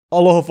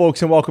Aloha,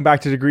 folks, and welcome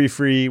back to Degree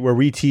Free, where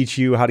we teach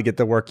you how to get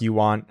the work you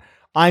want.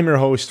 I'm your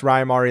host,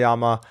 Ryan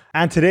Maruyama,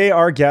 and today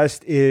our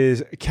guest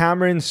is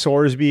Cameron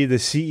Sorsby, the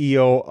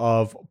CEO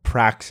of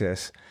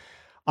Praxis.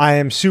 I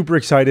am super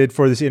excited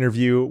for this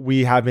interview.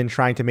 We have been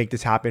trying to make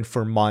this happen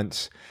for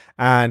months,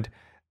 and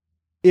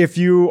if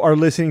you are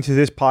listening to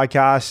this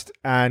podcast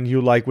and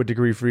you like what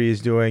Degree Free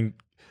is doing,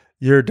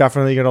 you're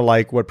definitely going to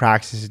like what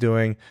Praxis is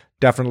doing.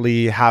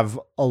 Definitely have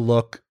a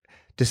look.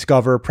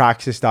 Discover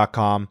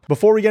praxis.com.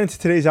 Before we get into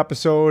today's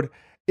episode,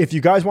 if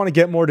you guys want to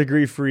get more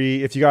Degree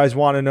Free, if you guys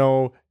want to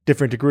know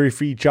different Degree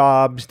Free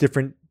jobs,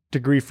 different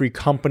Degree Free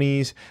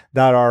companies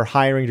that are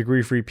hiring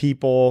Degree Free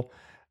people,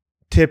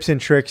 tips and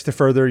tricks to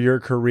further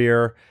your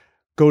career,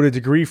 go to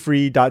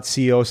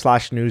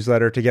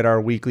degreefree.co/newsletter to get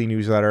our weekly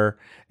newsletter.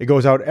 It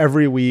goes out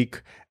every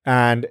week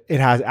and it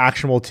has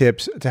actionable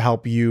tips to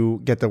help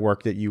you get the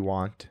work that you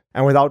want.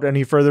 And without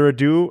any further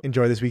ado,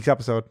 enjoy this week's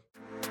episode.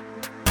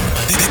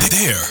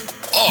 There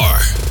are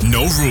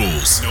no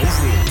rules. No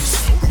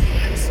rules.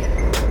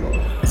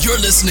 You're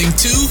listening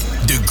to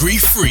Degree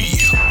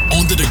Free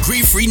on the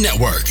Degree Free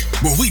Network,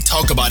 where we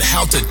talk about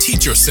how to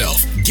teach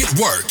yourself, get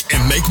work,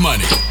 and make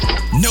money.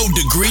 No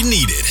degree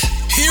needed.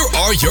 Here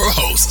are your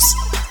hosts,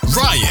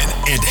 Ryan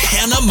and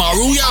Hannah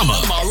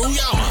Maruyama.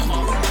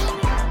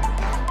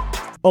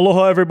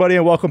 Aloha, everybody,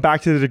 and welcome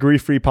back to the Degree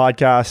Free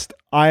podcast.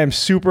 I am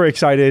super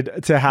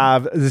excited to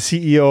have the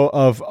CEO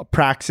of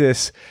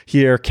Praxis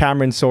here,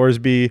 Cameron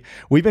Sorsby.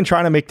 We've been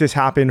trying to make this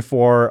happen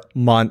for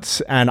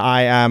months, and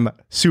I am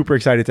super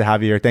excited to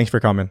have you here. Thanks for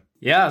coming.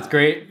 Yeah, it's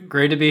great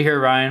to be here,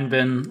 Ryan.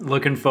 Been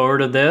looking forward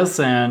to this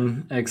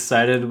and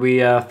excited we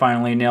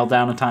finally nailed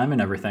down a time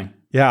and everything.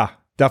 Yeah,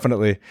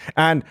 definitely.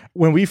 And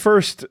when we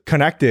first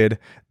connected,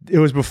 it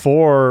was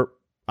before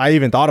I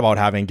even thought about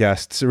having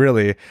guests,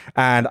 really.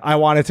 And I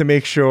wanted to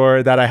make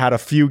sure that I had a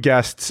few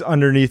guests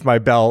underneath my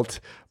belt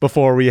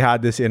before we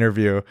had this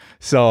interview.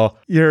 So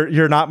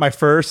you're not my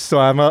first, so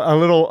I'm a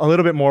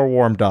little bit more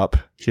warmed up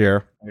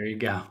here. There you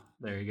go.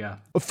 The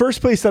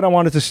first place that I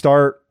wanted to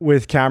start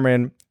with,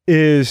 Cameron,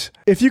 is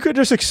if you could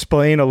just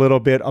explain a little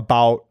bit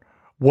about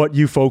what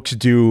you folks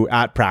do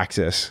at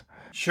Praxis.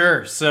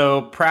 Sure.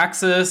 So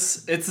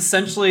Praxis, it's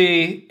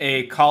essentially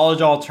a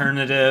college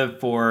alternative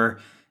for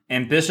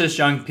ambitious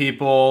young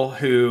people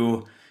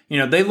who,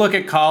 they look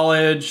at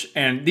college,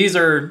 and these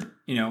are,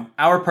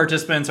 our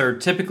participants are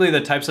typically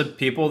the types of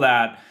people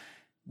that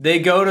they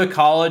go to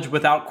college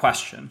without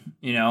question.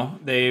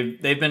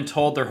 They've been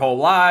told their whole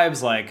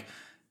lives, like,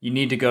 you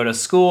need to go to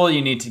school,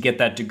 you need to get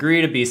that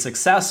degree to be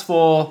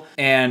successful.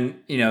 And,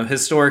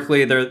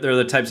 historically, they're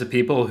the types of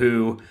people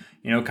who,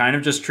 kind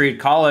of just treat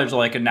college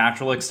like a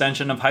natural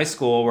extension of high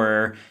school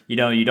where,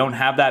 you don't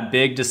have that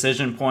big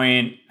decision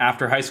point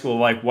after high school.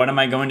 Like, what am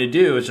I going to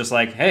do? It's just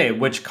like, hey,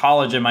 which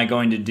college am I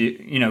going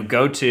to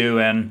go to?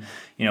 And,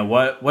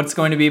 what's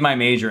going to be my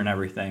major and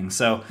everything.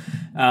 So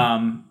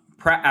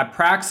at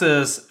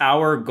Praxis,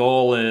 our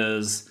goal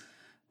is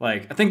I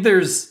think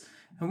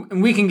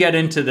and we can get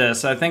into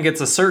this. I think it's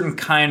a certain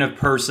kind of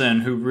person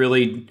who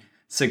really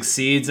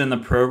succeeds in the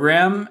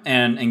program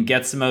and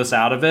gets the most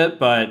out of it.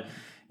 But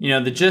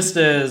the gist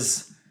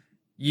is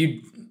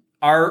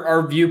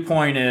our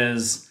viewpoint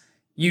is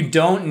you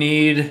don't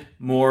need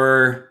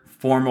more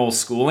formal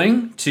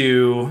schooling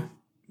to,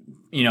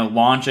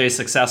 launch a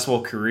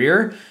successful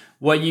career.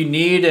 What you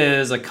need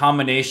is a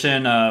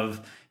combination of,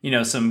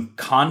 some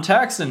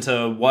context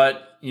into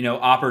what,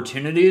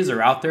 opportunities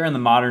are out there in the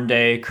modern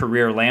day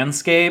career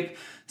landscape,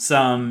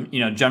 some,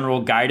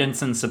 general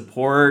guidance and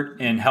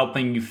support in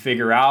helping you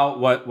figure out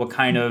what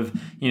kind of,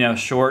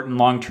 short and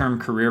long-term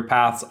career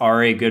paths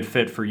are a good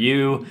fit for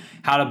you,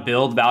 how to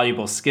build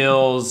valuable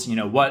skills,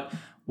 what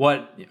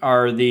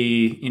are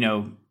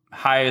the,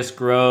 highest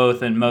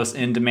growth and most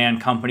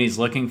in-demand companies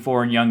looking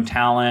for in young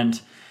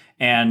talent,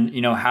 and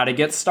how to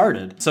get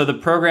started. So the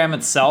program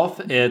itself,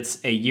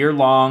 it's a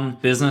year-long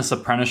business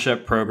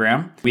apprenticeship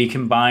program. We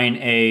combine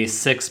a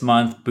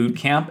 6-month boot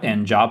camp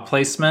and job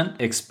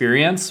placement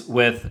experience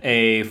with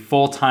a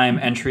full-time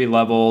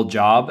entry-level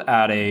job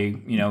at a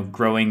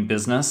growing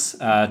business,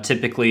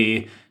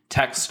 typically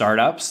tech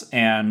startups.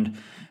 And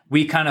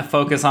we kind of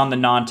focus on the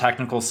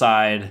non-technical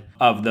side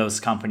of those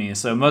companies.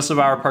 So most of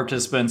our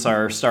participants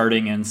are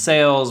starting in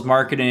sales,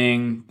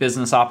 marketing,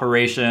 business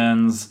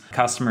operations,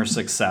 customer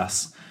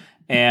success.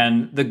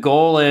 And the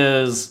goal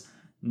is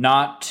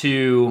not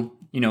to,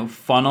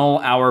 funnel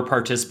our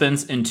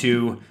participants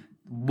into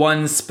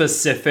one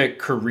specific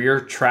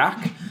career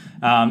track.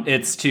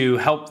 It's to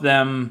help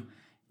them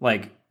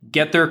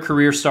get their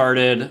career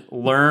started,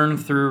 learn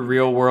through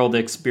real world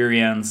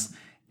experience,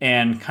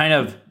 and kind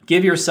of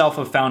give yourself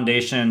a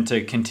foundation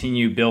to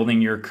continue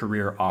building your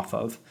career off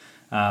of.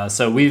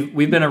 So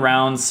we've been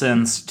around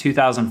since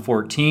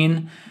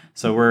 2014.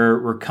 So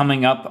we're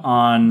coming up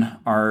on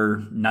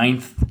our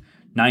ninth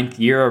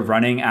year of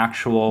running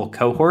actual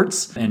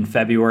cohorts in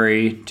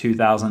February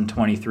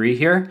 2023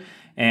 here.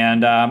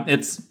 And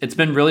it's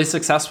been really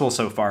successful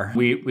so far.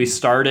 We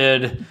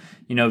started,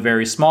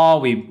 very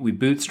small. We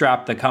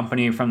bootstrapped the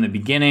company from the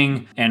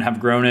beginning and have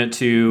grown it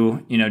to,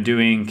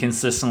 doing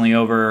consistently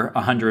over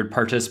 100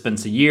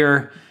 participants a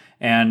year.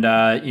 And,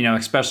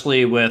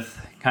 especially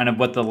with kind of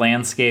what the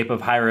landscape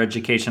of higher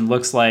education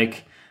looks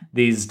like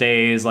these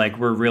days, like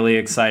we're really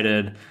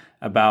excited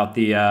about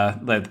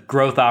the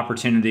growth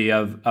opportunity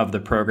of the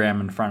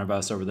program in front of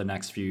us over the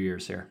next few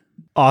years here.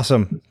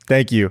 Awesome.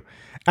 Thank you.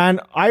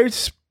 And I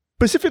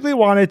specifically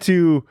wanted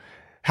to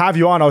have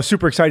you on. I was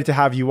super excited to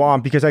have you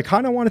on because I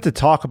kind of wanted to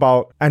talk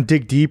about and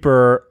dig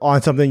deeper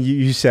on something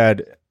you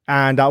said.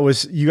 And that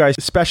was you guys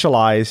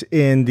specialize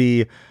in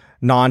the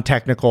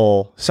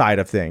non-technical side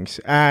of things,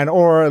 and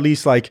or at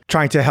least like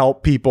trying to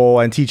help people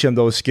and teach them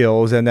those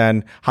skills, and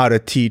then how to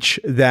teach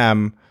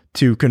them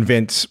to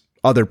convince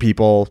other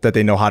people that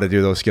they know how to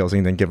do those skills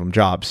and then give them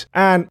jobs.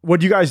 And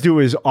what you guys do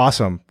is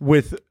awesome,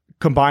 with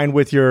combined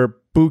with your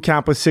boot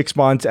camp with 6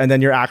 months and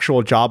then your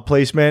actual job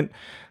placement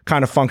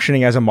kind of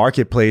functioning as a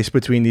marketplace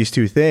between these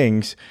two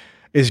things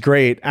is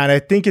great. And I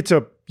think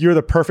you're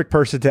the perfect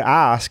person to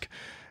ask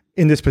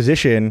in this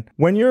position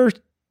when you're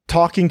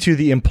talking to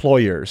the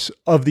employers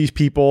of these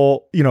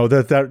people,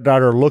 that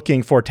are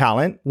looking for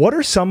talent. What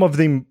are some of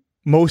the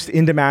most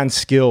in-demand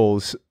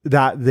skills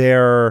that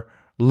they're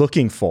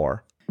looking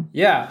for?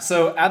 Yeah.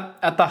 So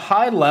at the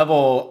high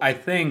level, I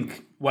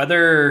think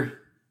whether,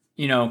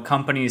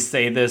 companies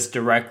say this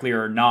directly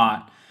or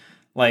not,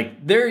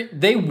 like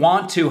they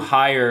want to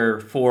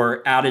hire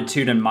for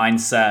attitude and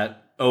mindset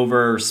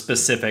over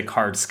specific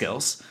hard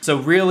skills. So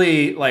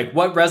really, like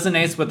what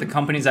resonates with the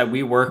companies that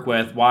we work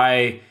with,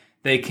 why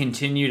they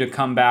continue to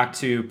come back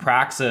to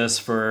Praxis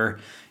for,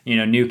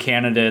 new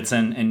candidates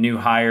and new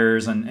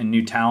hires and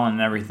new talent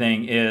and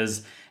everything,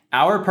 is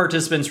our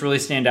participants really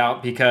stand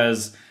out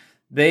because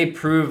they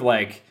prove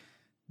like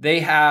they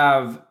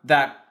have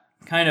that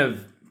kind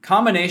of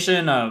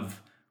combination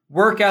of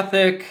work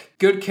ethic,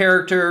 good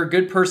character,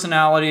 good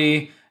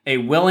personality, a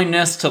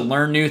willingness to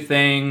learn new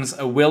things,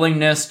 a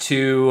willingness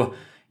to,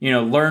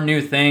 learn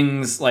new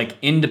things like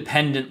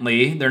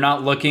independently. They're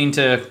not looking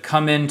to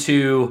come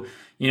into,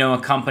 a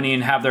company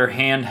and have their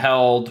hand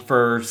held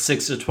for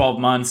 6 to 12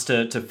 months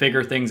to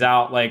figure things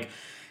out. Like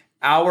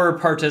our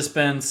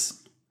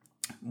participants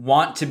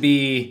want to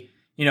be,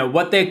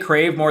 what they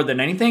crave more than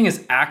anything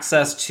is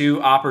access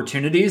to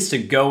opportunities to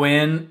go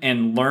in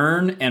and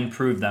learn and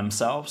prove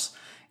themselves.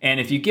 And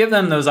if you give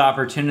them those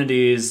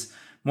opportunities,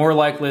 more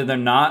likely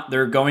than not,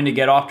 they're going to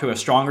get off to a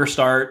stronger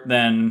start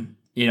than,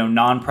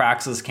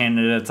 non-Praxis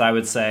candidates, I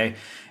would say.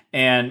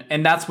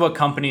 And that's what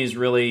companies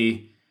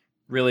really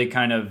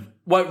kind of,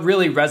 what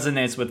really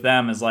resonates with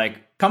them is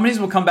like, companies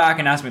will come back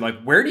and ask me like,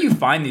 where do you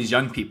find these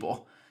young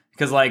people?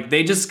 Because like,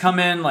 they just come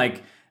in,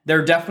 like,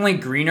 they're definitely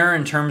greener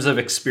in terms of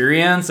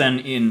experience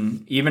and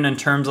even in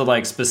terms of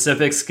like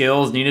specific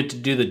skills needed to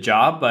do the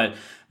job. But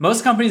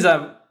most companies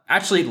have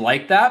actually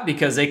like that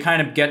because they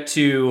kind of get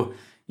to,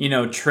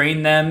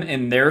 train them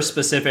in their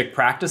specific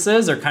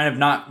practices. They're kind of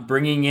not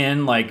bringing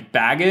in like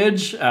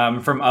baggage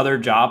from other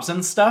jobs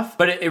and stuff.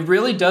 But it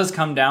really does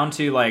come down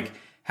to like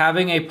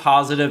having a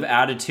positive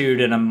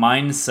attitude and a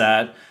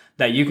mindset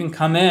that you can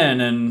come in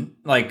and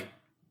like,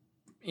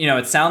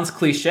 it sounds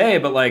cliche,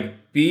 but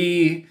like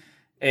be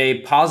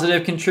a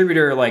positive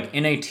contributor, like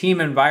in a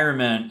team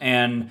environment,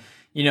 and,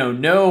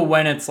 know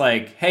when it's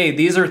like, hey,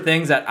 these are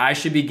things that I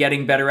should be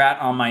getting better at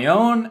on my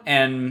own.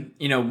 And,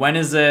 when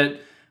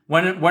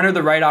are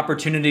the right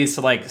opportunities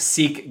to like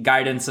seek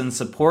guidance and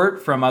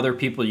support from other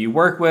people you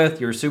work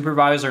with, your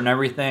supervisor and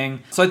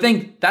everything. So I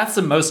think that's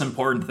the most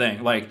important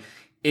thing. Like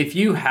if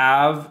you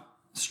have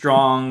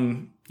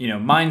strong,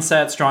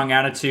 mindset, strong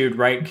attitude,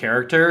 right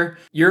character,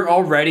 you're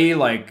already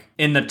like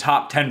in the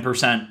top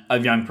 10%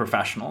 of young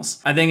professionals.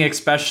 I think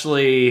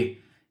especially,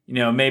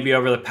 maybe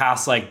over the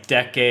past like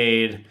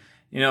decade,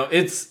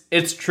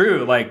 it's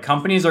true. Like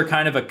companies are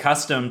kind of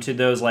accustomed to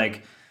those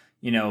like,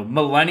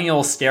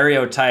 millennial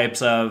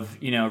stereotypes of,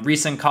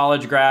 recent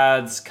college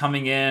grads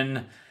coming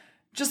in,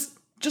 just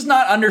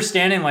not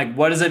understanding like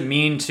what does it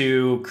mean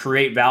to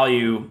create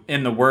value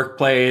in the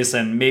workplace,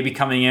 and maybe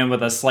coming in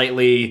with a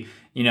slightly,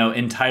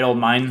 entitled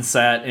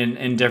mindset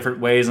in different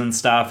ways and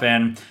stuff.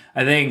 And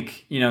I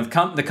think,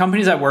 the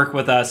companies that work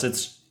with us,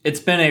 it's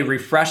been a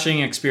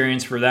refreshing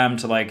experience for them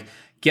to like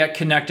get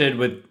connected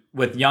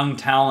with young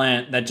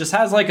talent that just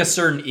has like a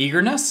certain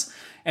eagerness.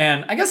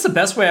 And I guess the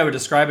best way I would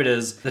describe it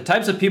is the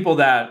types of people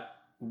that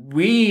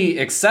we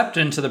accept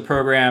into the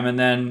program and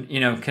then,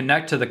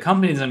 connect to the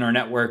companies in our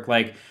network.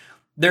 Like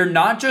they're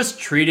not just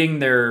treating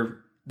their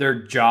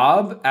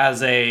job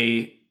as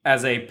a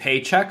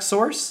paycheck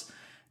source.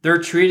 They're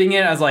treating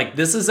it as like,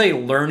 this is a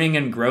learning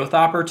and growth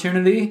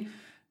opportunity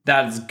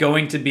that's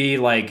going to be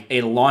like a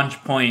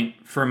launch point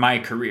for my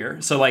career.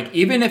 So like,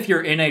 even if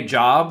you're in a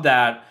job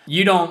that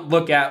you don't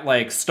look at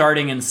like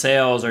starting in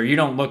sales, or you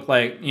don't look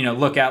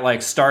at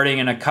like starting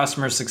in a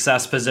customer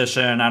success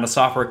position at a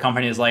software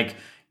company is like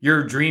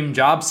your dream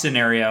job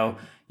scenario,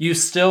 you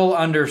still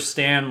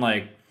understand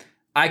like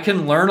I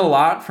can learn a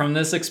lot from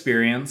this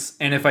experience.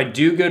 And if I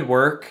do good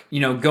work,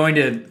 going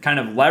to kind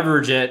of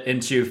leverage it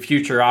into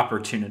future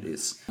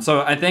opportunities.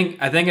 So I think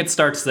it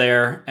starts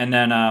there. And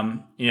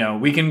then,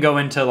 we can go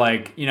into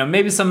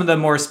maybe some of the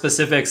more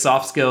specific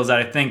soft skills that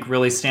I think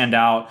really stand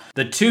out.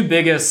 The two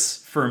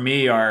biggest for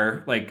me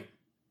are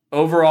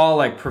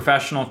overall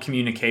professional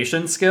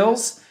communication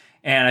skills.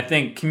 And I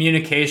think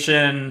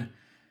communication,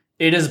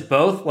 it is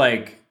both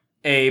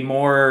a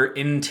more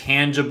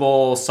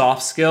intangible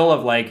soft skill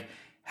of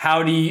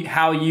how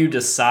you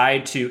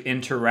decide to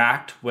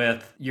interact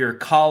with your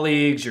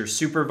colleagues, your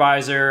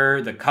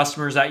supervisor, the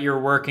customers that you're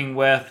working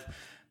with.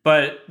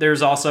 But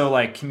there's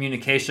also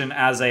communication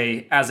as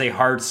a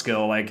hard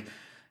skill.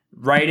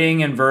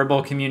 Writing and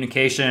verbal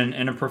communication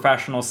in a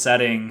professional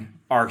setting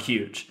are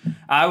huge.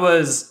 I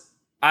was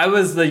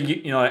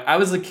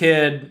the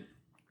kid,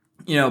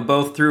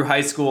 both through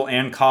high school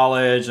and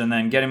college, and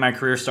then getting my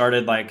career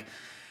started.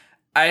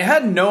 I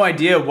had no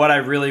idea what I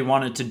really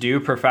wanted to do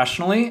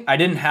professionally. I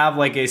didn't have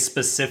a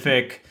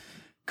specific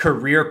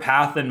career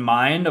path in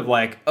mind of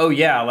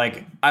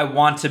I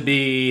want to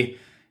be,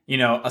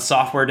 a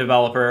software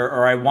developer,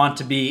 or I want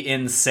to be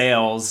in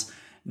sales.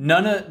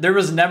 There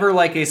was never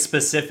a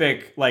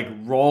specific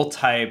role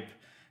type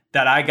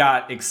that I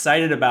got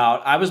excited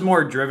about. I was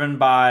more driven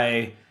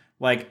by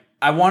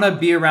I want to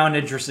be around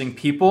interesting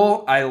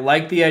people. I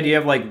like the idea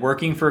of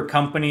working for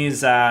companies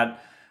that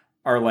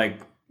are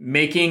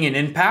making an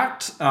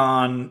impact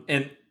on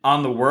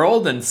the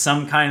world in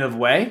some kind of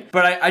way.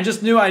 But I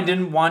just knew I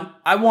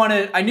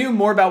knew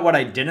more about what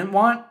I didn't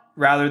want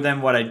rather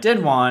than what I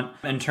did want,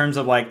 in terms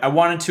of I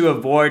wanted to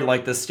avoid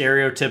the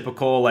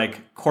stereotypical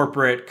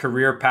corporate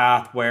career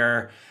path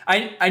where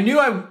I knew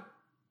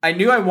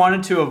I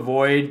wanted to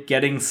avoid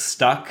getting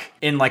stuck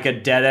in a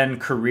dead end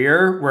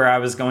career where I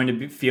was going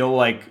to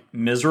feel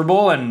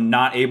miserable and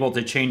not able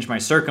to change my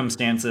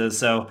circumstances.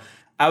 So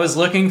I was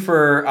looking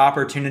for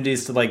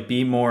opportunities to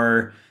be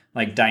more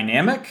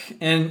dynamic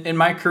in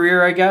my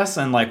career, I guess,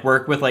 and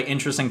work with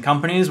interesting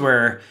companies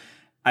where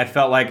I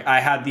felt I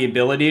had the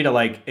ability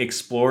to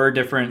explore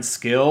different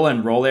skill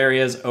and role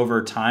areas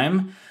over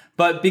time.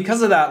 But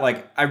because of that,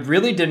 I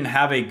really didn't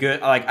have a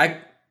good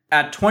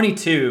at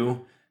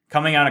 22,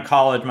 coming out of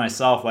college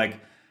myself,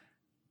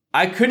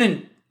 I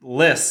couldn't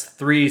list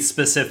 3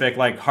 specific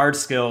hard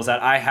skills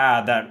that I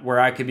had where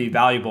I could be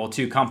valuable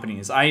to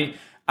companies.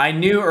 I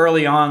knew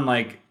early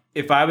on,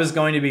 if I was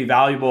going to be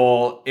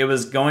valuable, it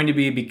was going to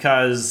be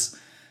because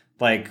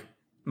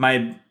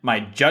my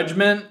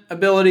judgment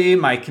ability,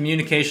 my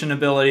communication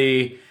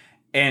ability,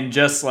 and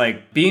just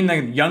being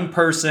the young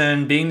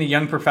person, being the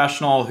young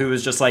professional who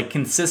was just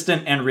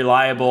consistent and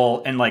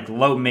reliable and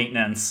low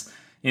maintenance,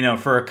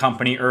 for a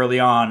company early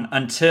on,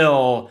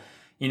 until,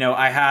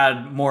 I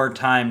had more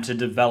time to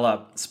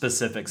develop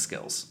specific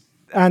skills.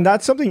 And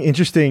that's something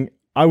interesting.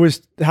 I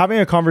was having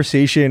a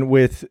conversation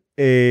with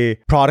a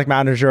product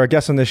manager, I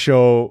guess, on this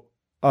show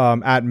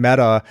at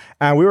Meta,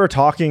 and we were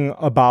talking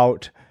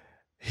about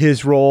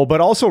his role, but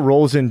also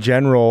roles in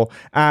general.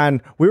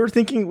 And we were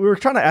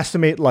trying to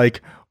estimate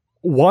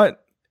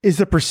what is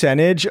the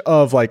percentage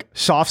of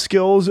soft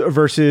skills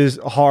versus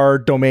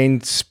hard domain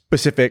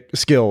specific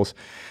skills.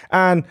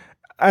 And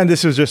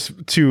this was just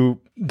two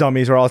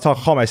dummies, or I'll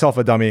call myself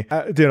a dummy,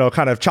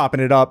 kind of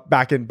chopping it up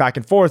back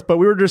and forth. But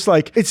we were just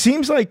it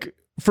seems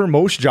for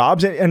most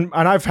jobs, and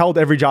I've held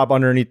every job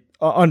under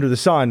the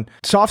sun,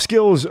 soft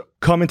skills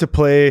come into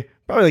play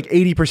probably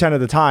 80% of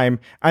the time.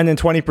 And then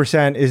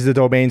 20% is the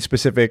domain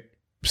specific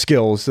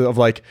skills of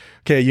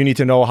okay, you need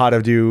to know how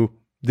to do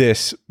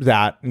this,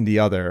 that, and the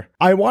other.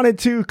 I wanted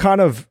to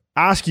kind of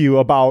ask you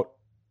about,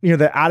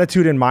 the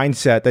attitude and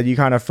mindset that you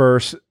kind of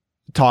first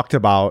talked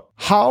about.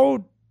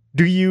 How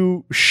do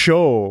you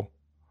show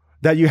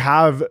that you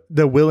have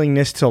the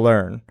willingness to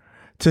learn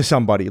to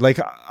somebody?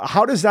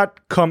 How does that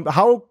come?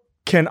 How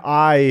can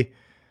I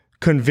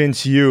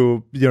convince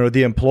you,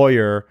 the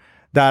employer,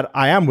 that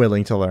I am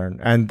willing to learn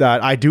and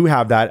that I do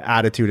have that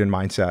attitude and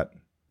mindset?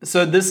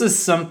 So this is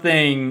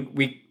something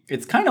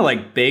it's kind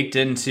of baked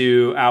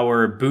into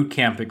our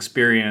bootcamp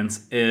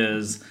experience.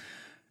 Is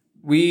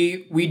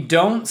we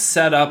don't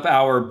set up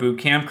our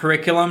bootcamp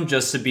curriculum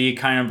just to be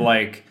kind of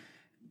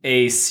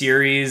a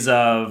series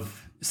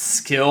of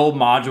skill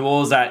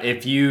modules that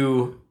if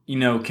you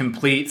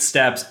complete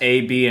steps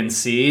A, B, and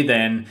C,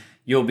 then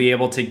you'll be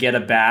able to get a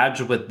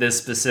badge with this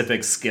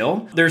specific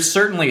skill. There's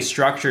certainly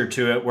structure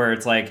to it where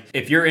it's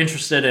if you're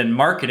interested in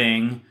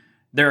marketing,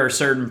 there are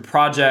certain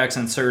projects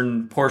and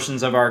certain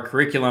portions of our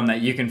curriculum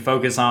that you can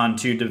focus on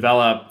to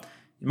develop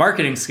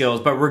marketing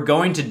skills, but we're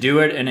going to do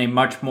it in a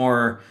much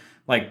more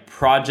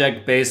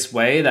project-based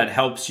way that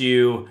helps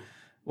you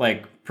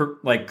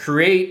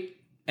create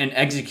and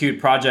execute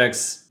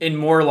projects in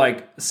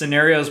more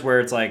scenarios where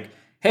it's hey,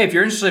 if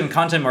you're interested in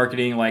content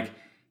marketing,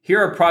 here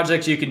are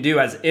projects you can do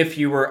as if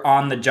you were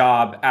on the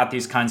job at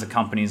these kinds of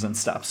companies and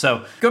stuff.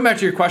 So going back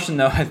to your question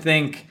though, I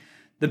think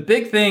the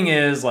big thing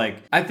is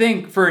I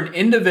think for an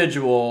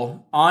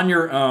individual on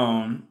your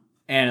own,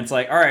 and it's all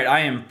right,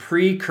 I am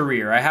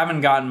pre-career. I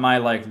haven't gotten my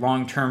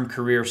long-term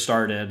career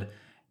started.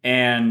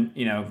 And,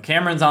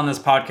 Cameron's on this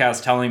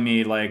podcast telling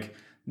me like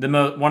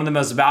one of the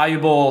most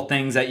valuable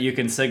things that you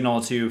can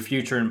signal to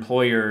future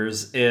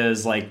employers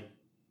is like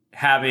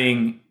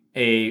having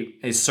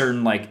a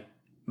certain like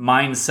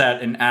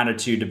mindset and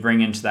attitude to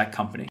bring into that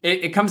company.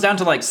 It comes down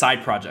to like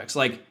side projects.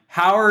 Like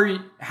how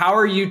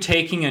are you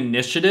taking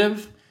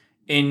initiative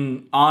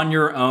on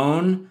your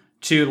own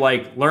to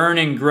like learn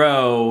and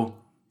grow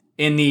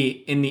in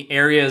the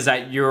areas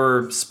that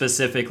you're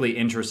specifically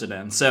interested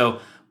in. So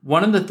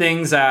one of the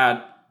things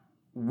that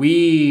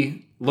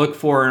we look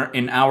for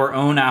in our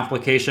own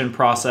application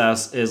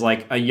process is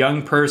like a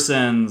young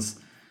person's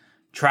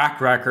track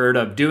record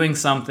of doing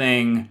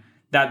something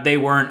that they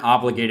weren't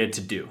obligated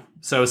to do.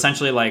 So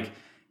essentially like,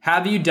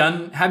 have you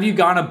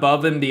gone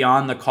above and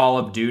beyond the call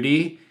of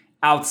duty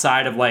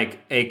outside of like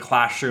a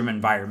classroom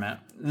environment?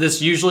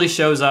 This usually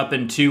shows up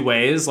in two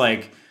ways.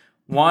 Like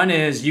one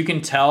is you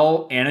can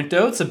tell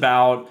anecdotes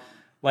about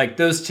like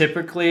those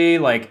typically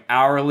like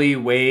hourly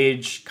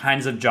wage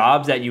kinds of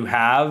jobs that you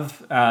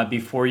have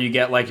before you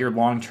get like your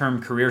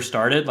long-term career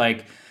started.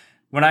 Like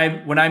when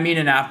I meet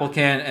an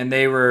applicant and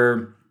they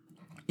were,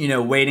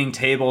 waiting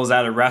tables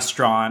at a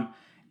restaurant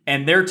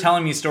and they're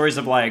telling me stories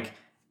of like,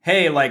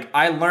 hey, like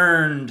I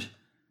learned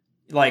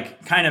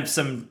like kind of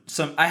some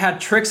I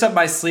had tricks up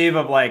my sleeve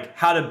of like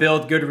how to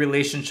build good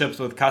relationships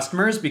with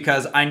customers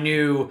because I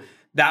knew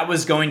that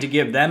was going to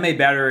give them a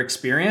better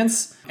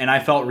experience. And I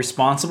felt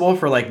responsible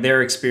for like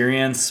their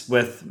experience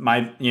with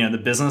my,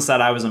 the business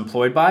that I was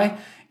employed by.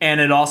 And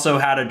it also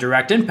had a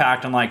direct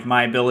impact on like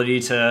my ability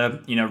to,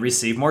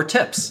 receive more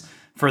tips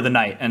for the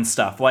night and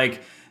stuff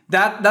like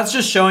that. That's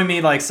just showing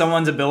me like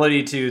someone's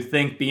ability to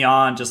think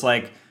beyond just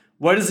like,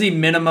 what is the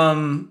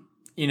minimum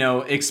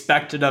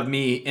expected of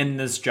me in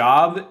this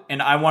job.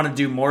 And I want to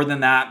do more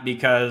than that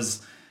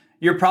because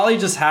you're probably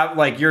just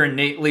you're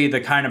innately the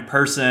kind of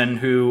person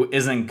who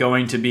isn't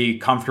going to be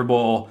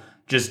comfortable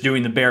just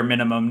doing the bare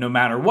minimum, no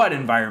matter what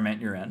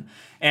environment you're in.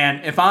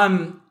 And if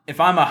I'm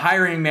a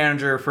hiring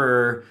manager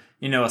for,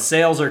 a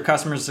sales or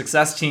customer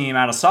success team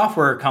at a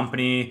software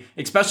company,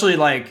 especially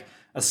like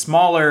a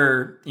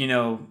smaller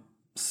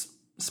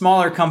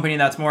company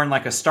that's more in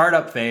like a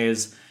startup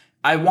phase,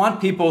 I want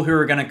people who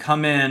are going to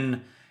come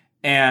in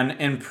and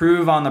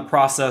improve on the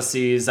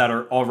processes that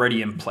are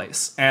already in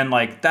place. And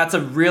like, that's a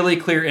really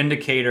clear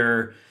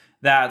indicator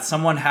that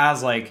someone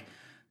has like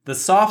the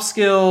soft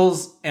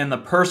skills and the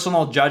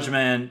personal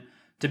judgment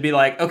to be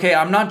like, okay,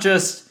 I'm not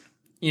just,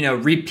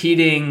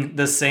 repeating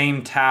the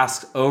same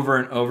task over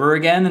and over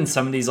again in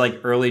some of these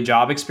like early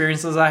job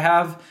experiences I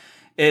have.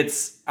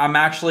 I'm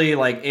actually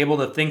like able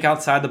to think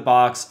outside the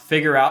box,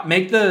 figure out,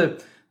 make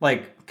the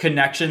like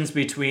connections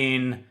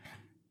between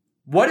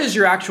what is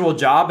your actual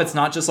job? It's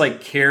not just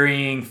like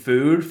carrying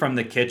food from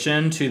the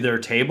kitchen to their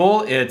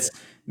table. It's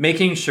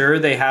making sure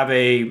they have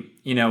a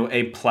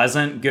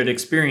pleasant, good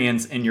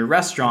experience in your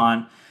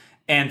restaurant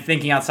and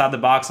thinking outside the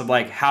box of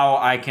like how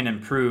I can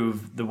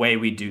improve the way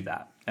we do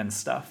that and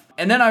stuff.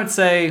 And then I would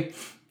say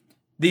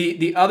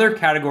the other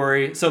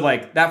category, so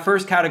like that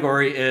first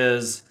category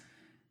is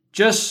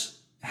just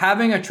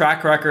having a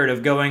track record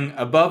of going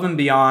above and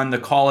beyond the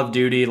call of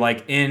duty,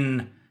 like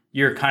in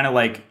your kind of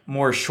like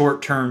more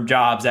short-term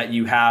jobs that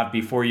you have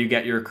before you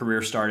get your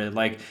career started.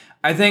 Like,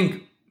 I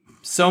think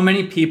so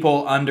many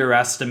people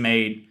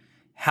underestimate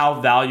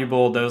how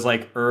valuable those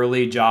like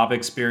early job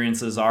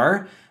experiences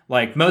are.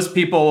 Like most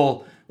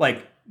people,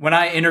 like when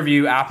I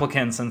interview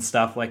applicants and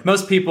stuff, like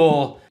most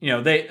people,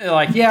 they're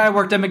like, yeah, I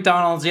worked at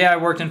McDonald's. Yeah, I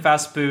worked in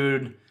fast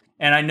food.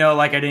 And I know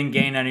like I didn't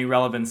gain any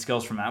relevant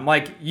skills from that. I'm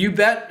like, you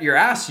bet your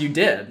ass you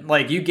did.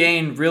 Like you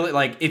gained really,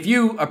 like if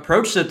you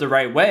approached it the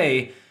right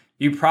way,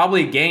 you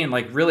probably gain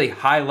like really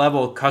high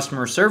level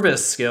customer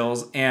service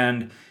skills.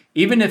 And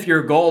even if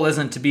your goal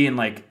isn't to be in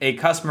like a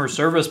customer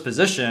service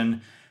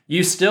position,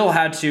 you still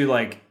had to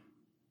like,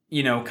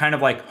 kind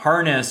of like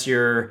harness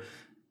your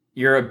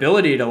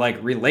ability to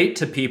like relate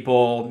to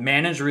people,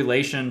 manage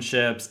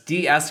relationships,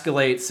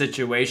 de-escalate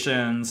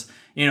situations,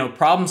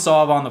 problem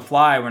solve on the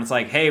fly when it's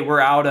like, hey,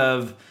 we're out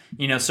of,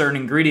 certain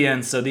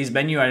ingredients. So these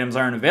menu items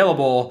aren't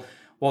available.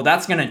 Well,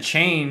 that's going to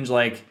change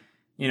like,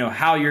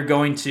 how you're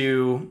going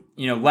to,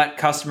 let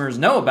customers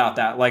know about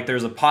that. Like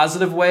there's a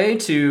positive way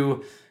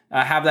to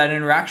have that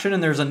interaction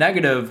and there's a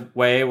negative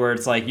way where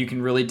it's like you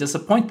can really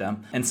disappoint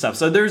them and stuff.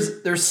 So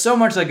there's so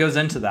much that goes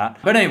into that.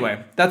 But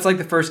anyway, that's like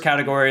the first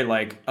category,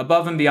 like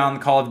above and beyond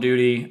the call of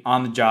duty,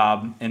 on the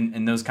job,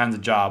 and those kinds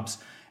of jobs.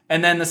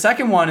 And then the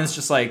second one is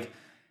just like,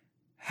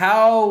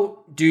 how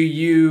do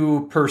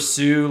you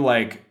pursue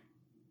like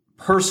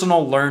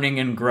personal learning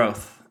and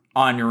growth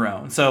on your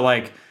own? So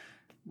like,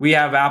 we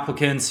have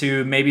applicants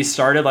who maybe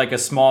started like a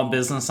small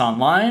business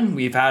online.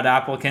 We've had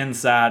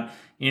applicants that,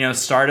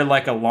 started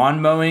like a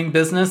lawn mowing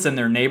business in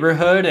their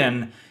neighborhood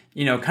and,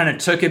 kind of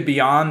took it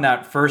beyond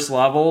that first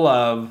level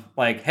of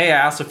like, hey, I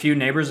asked a few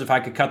neighbors if I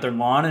could cut their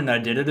lawn and I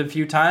did it a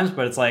few times,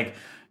 but it's like,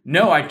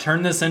 no, I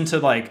turned this into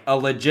like a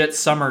legit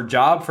summer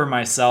job for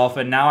myself.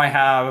 And now I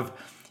have,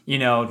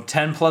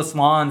 10 plus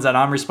lawns that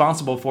I'm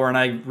responsible for. And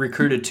I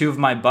recruited 2 of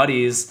my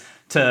buddies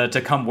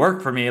to come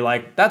work for me.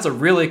 Like, that's a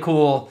really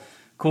cool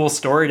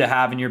story to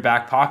have in your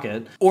back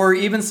pocket. Or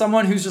even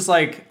someone who's just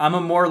like, I'm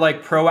a more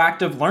like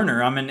proactive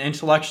learner. I'm an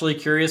intellectually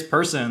curious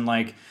person.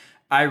 Like,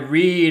 I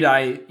read,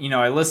 I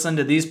listen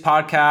to these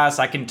podcasts.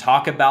 I can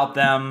talk about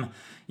them,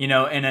 in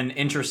an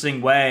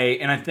interesting way.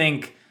 And I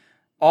think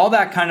all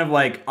that kind of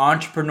like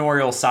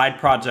entrepreneurial side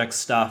project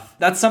stuff,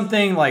 that's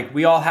something like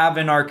we all have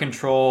in our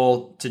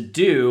control to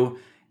do.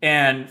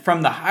 And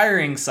from the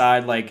hiring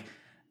side, like,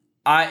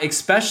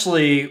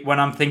 especially when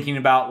I'm thinking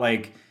about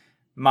like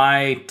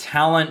my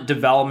talent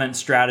development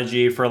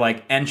strategy for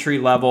like entry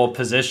level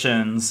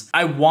positions,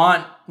 I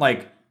want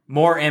like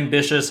more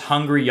ambitious,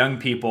 hungry young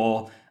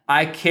people.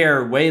 I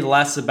care way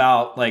less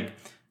about like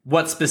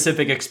what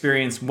specific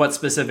experience, what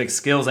specific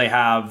skills they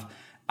have.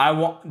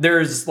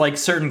 There's like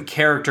certain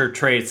character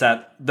traits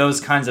that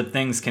those kinds of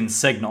things can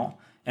signal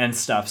and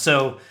stuff.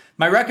 So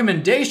my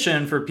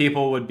recommendation for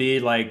people would be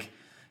like,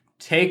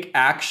 take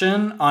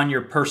action on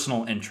your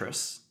personal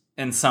interests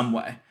in some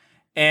way.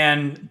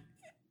 And,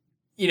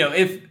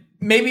 if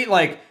maybe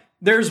like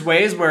there's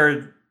ways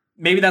where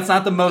maybe that's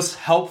not the most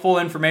helpful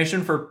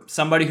information for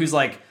somebody who's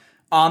like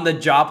on the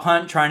job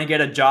hunt, trying to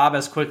get a job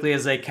as quickly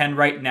as they can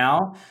right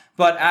now.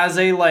 But as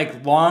a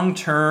like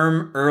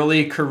long-term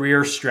early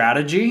career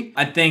strategy,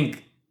 I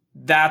think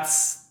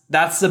that's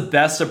the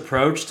best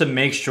approach to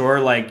make sure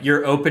like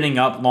you're opening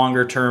up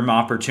longer term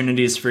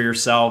opportunities for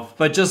yourself.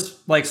 But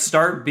just like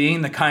start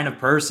being the kind of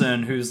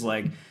person who's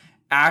like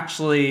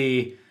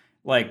actually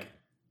like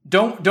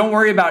don't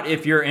worry about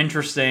if you're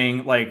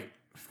interesting, like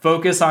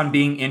focus on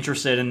being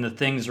interested in the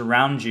things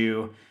around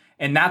you.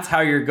 And that's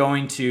how you're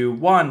going to,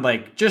 one,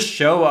 like just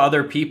show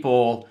other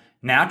people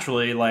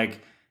naturally like,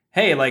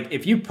 hey, like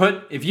if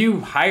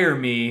you hire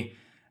me,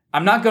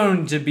 I'm not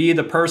going to be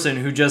the person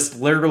who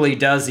just literally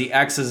does the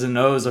X's and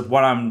O's of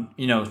what I'm,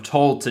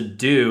 told to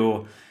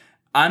do.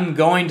 I'm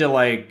going to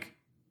like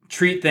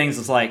treat things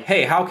as like,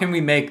 hey, how can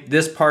we make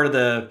this part of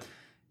the,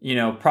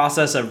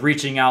 process of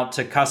reaching out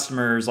to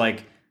customers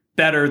like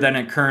better than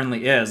it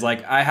currently is?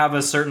 Like I have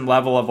a certain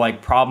level of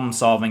like problem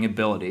solving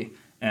ability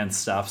and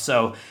stuff.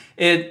 So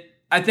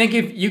I think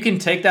if you can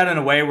take that in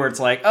a way where it's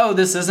like, oh,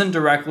 this isn't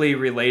directly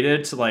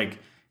related to like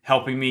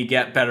helping me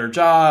get better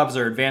jobs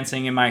or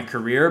advancing in my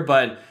career,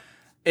 but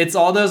it's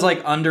all those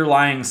like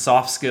underlying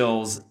soft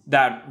skills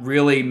that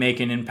really make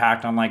an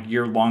impact on like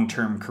your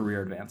long-term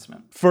career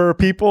advancement. For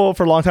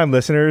longtime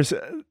listeners,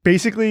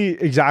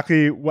 basically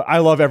exactly what I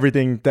love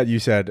everything that you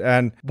said.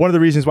 And one of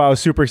the reasons why I was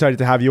super excited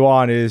to have you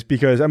on is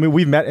because,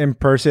 we've met in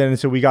person.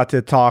 So we got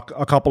to talk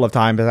a couple of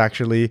times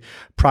actually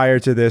prior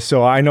to this.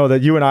 So I know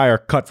that you and I are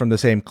cut from the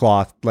same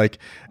cloth. Like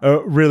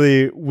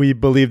really, we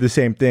believe the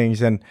same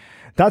things. And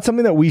that's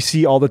something that we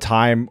see all the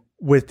time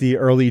with the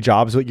early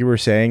jobs. What you were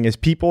saying is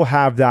people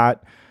have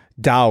that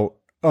doubt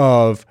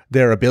of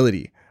their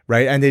ability,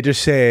 right? And they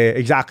just say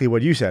exactly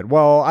what you said.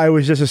 Well, I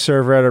was just a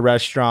server at a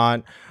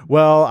restaurant.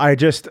 Well, I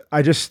just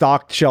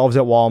stocked shelves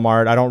at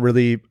Walmart. I don't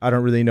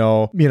really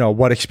know,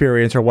 what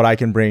experience or what I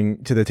can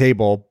bring to the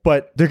table.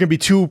 But there can be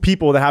two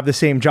people that have the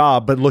same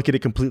job, but look at it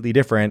completely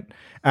different.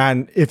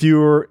 And if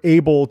you're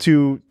able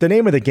to, the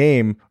name of the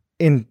game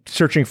in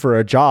searching for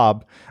a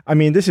job,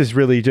 this is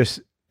really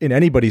just in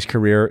anybody's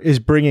career, is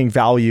bringing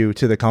value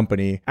to the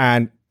company.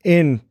 And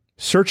in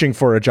searching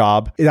for a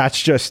job,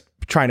 that's just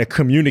trying to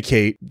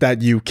communicate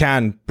that you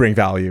can bring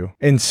value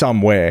in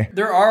some way.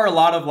 There are a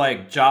lot of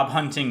like job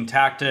hunting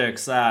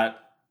tactics that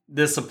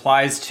this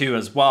applies to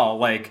as well.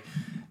 Like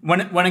when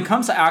it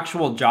comes to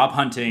actual job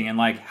hunting and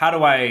like how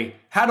do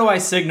I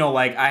signal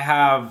like I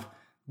have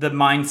the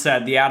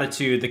mindset, the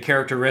attitude, the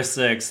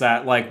characteristics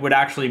that like would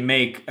actually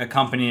make a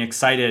company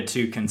excited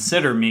to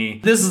consider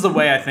me. This is the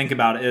way I think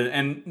about it.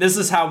 And this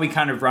is how we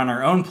kind of run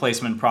our own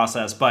placement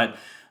process. But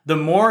the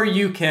more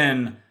you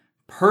can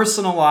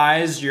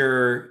personalize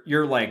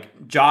your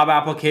like job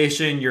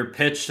application, your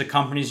pitch to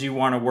companies you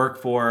want to work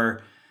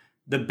for,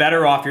 the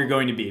better off you're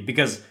going to be.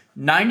 Because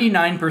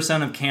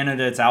 99% of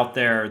candidates out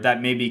there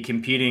that may be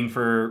competing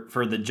for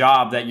the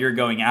job that you're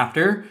going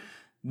after,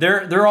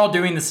 they're all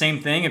doing the same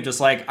thing of just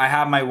like, I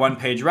have my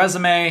one-page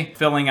resume,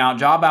 filling out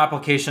job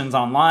applications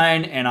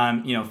online, and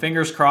I'm,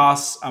 fingers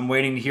crossed, I'm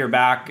waiting to hear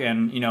back,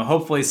 and,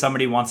 hopefully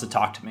somebody wants to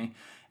talk to me.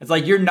 It's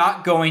like, you're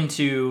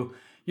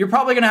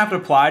probably going to have to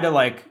apply to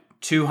like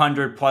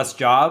 200 plus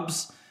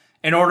jobs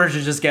in order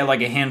to just get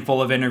like a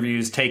handful of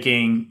interviews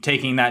taking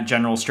that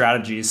general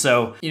strategy.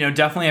 So,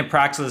 definitely at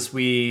Praxis,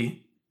 we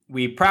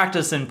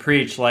practice and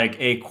preach like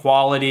a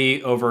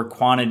quality over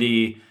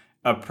quantity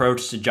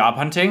approach to job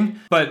hunting.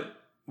 But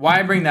why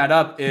I bring that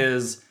up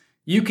is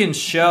you can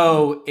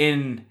show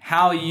in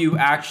how you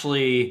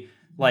actually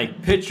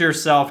like pitch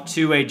yourself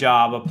to a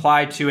job,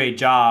 apply to a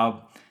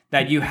job,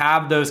 that you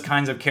have those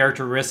kinds of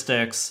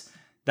characteristics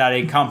that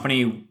a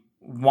company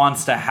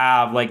wants to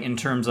have, like in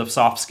terms of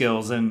soft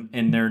skills and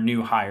in their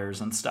new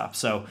hires and stuff.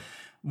 So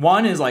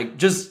one is like,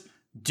 just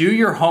do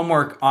your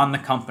homework on the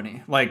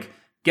company, like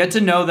get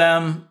to know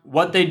them,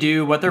 what they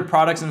do, what their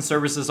products and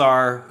services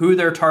are, who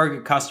their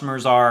target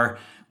customers are,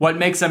 what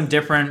makes them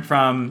different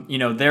from,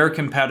 their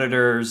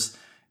competitors,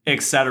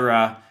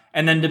 etc.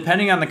 And then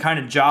depending on the kind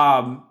of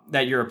job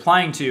that you're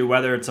applying to,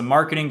 whether it's a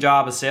marketing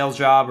job, a sales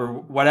job, or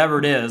whatever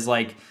it is,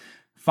 like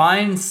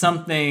find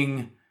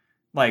something,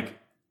 like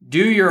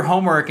do your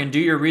homework and do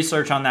your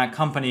research on that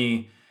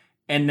company,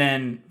 and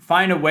then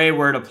find a way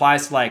where it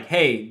applies to like,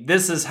 hey,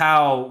 this is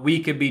how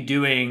we could be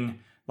doing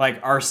like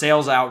our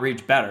sales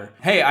outreach better.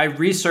 Hey, I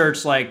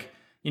researched like,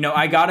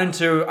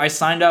 I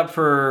signed up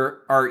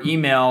for our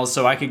emails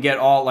so I could get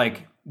all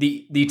like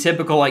the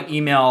typical like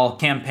email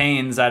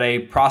campaigns that a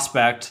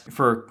prospect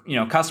for,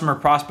 customer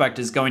prospect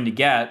is going to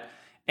get.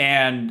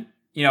 And,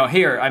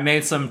 here I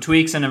made some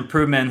tweaks and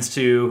improvements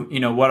to,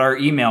 what our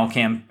email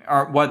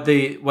what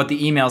the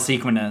email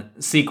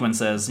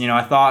sequence is.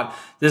 I thought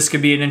this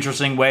could be an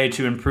interesting way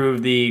to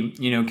improve the,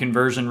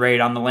 conversion rate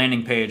on the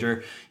landing page,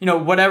 or,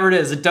 whatever it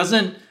is. It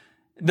doesn't,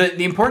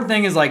 the important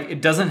thing is like,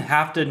 it doesn't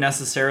have to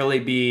necessarily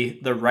be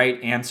the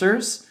right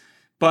answers,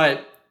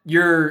 but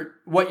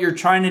what you're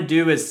trying to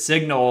do is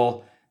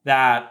signal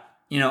that,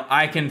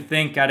 I can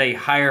think at a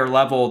higher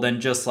level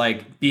than just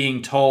like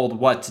being told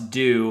what to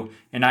do,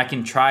 and I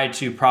can try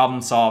to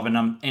problem solve, and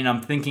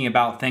I'm thinking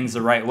about things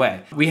the right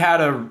way. We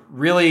had a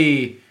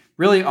really,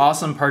 really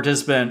awesome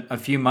participant a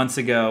few months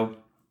ago,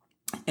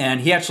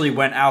 and he actually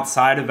went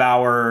outside of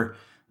our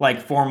like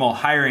formal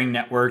hiring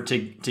network to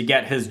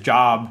get his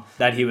job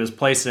that he was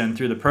placed in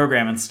through the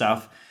program and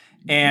stuff.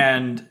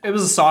 And it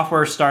was a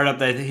software startup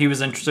that he was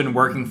interested in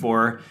working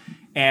for,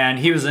 and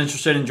he was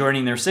interested in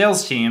joining their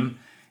sales team.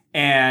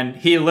 And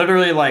he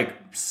literally like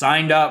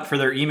signed up for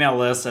their email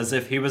list as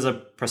if he was a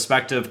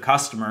prospective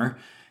customer.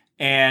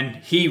 And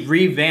he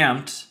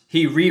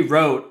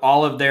rewrote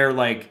all of their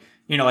like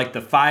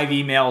the 5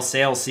 email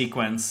sales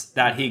sequence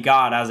that he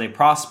got as a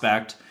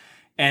prospect.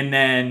 And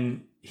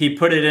then he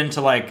put it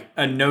into like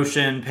a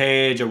Notion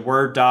page, a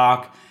Word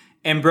doc,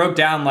 and broke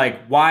down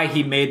like why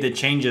he made the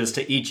changes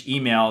to each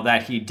email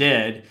that he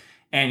did.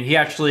 And he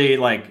actually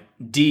like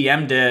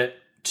DM'd it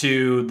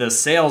to the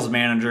sales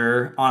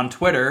manager on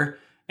Twitter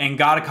and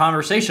got a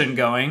conversation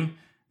going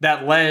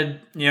that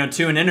led,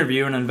 to an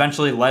interview and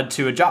eventually led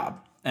to a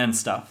job and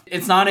stuff.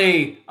 It's not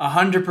a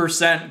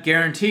 100%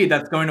 guarantee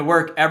that's going to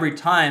work every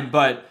time,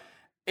 but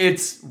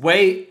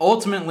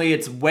ultimately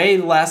it's way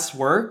less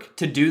work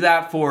to do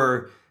that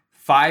for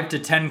 5 to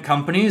 10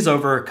 companies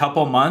over a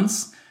couple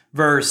months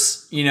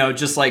versus,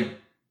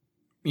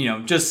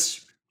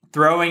 just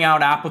throwing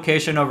out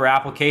application over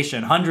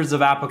application, hundreds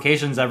of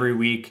applications every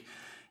week.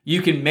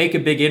 You can make a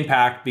big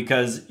impact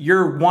because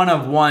you're one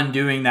of one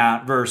doing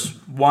that versus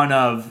one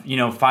of,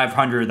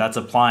 500 that's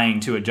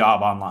applying to a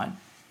job online.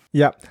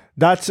 Yeah,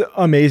 that's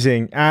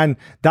amazing. And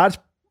that's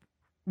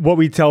what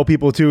we tell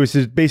people too, is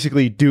to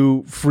basically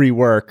do free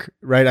work,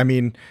 right? I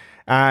mean,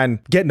 and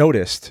get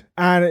noticed.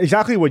 And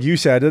exactly what you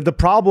said, the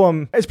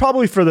problem is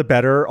probably for the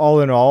better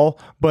all in all,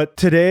 but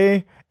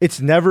today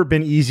it's never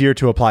been easier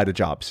to apply to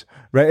jobs.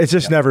 Right. It's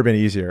just never been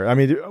easier. I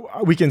mean,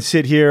 we can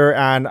sit here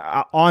and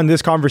on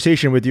this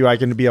conversation with you, I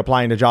can be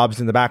applying to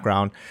jobs in the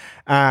background,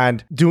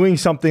 and doing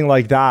something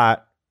like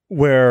that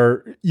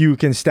where you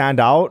can stand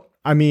out.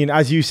 I mean,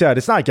 as you said,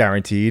 it's not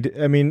guaranteed.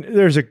 I mean,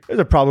 there's a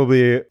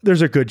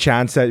good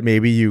chance that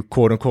maybe you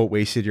quote unquote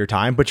wasted your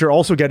time, but you're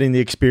also getting the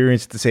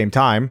experience at the same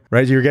time,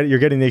 right? You're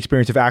getting the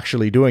experience of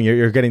actually doing it.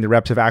 You're getting the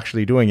reps of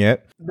actually doing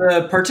it.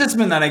 The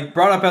participant that I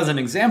brought up as an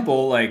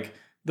example, like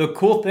the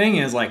cool thing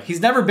is like,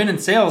 he's never been in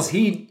sales.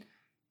 He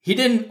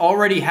didn't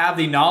already have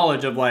the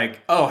knowledge of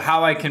like, oh,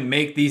 how I can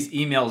make these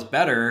emails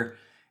better.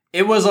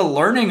 It was a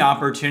learning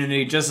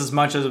opportunity just as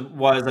much as it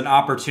was an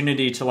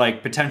opportunity to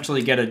like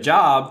potentially get a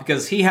job,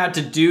 because he had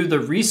to do the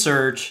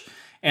research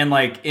and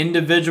like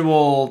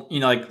individual,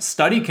 like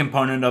study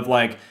component of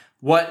like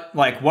what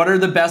are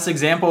the best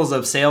examples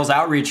of sales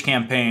outreach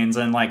campaigns,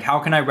 and like how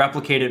can I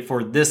replicate it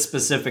for this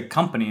specific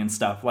company and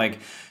stuff. Like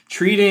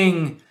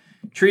treating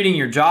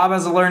your job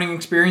as a learning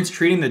experience,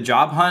 treating the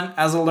job hunt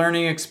as a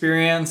learning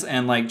experience.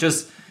 And like,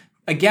 just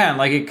again,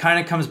 like it kind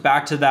of comes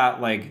back to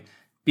that, like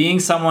being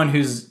someone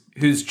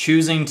who's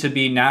choosing to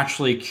be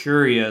naturally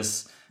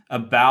curious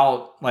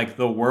about like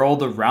the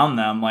world around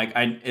them. Like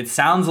it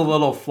sounds a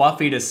little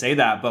fluffy to say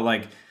that, but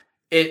like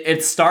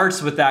it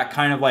starts with that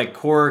kind of like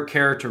core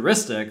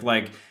characteristic,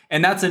 like,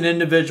 and that's an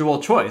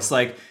individual choice.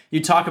 Like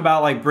you talk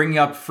about like bringing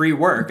up free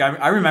work.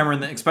 I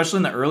remember especially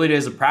in the early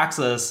days of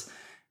Praxis,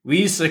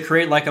 we used to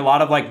create like a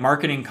lot of like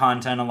marketing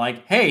content and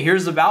like, hey,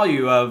 here's the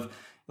value of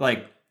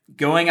like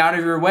going out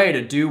of your way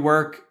to do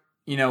work,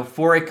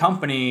 for a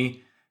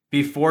company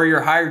before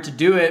you're hired to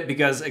do it.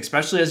 Because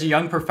especially as a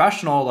young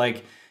professional,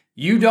 like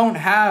you don't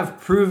have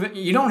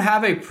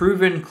a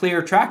proven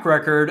clear track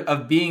record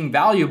of being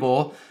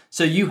valuable.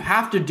 So you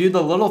have to do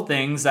the little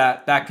things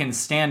that can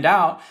stand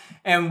out.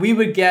 And we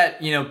would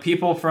get,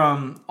 people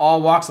from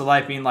all walks of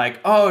life being like,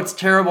 oh, it's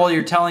terrible.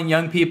 You're telling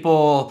young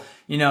people,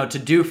 to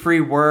do free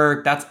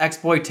work, that's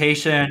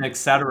exploitation,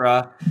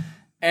 etc.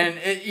 And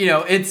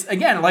it's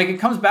again, like it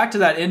comes back to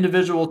that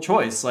individual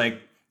choice.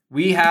 Like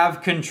we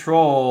have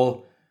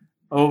control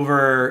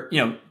over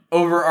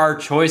our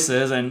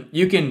choices, and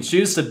you can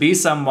choose to be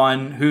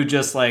someone who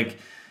just like,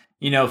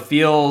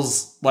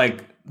 feels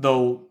like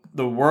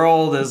the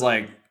world is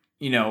like,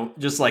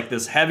 just like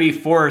this heavy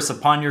force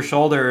upon your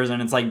shoulders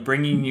and it's like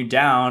bringing you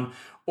down.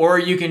 Or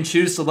you can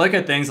choose to look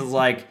at things as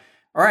like,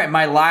 all right,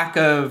 my lack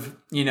of,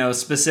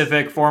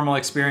 specific formal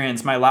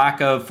experience, my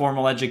lack of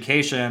formal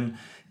education,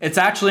 it's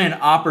actually an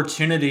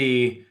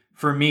opportunity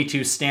for me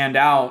to stand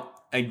out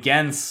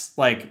against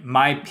like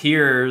my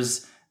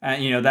peers,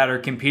 that are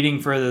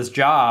competing for this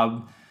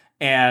job.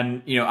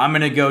 And, I'm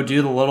going to go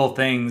do the little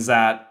things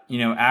that,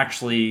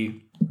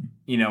 actually,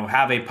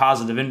 have a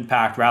positive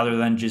impact rather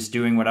than just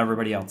doing what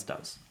everybody else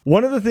does.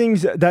 One of the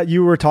things that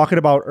you were talking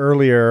about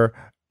earlier,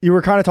 you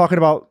were kind of talking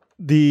about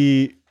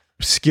the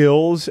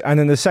skills. And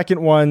then the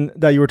second one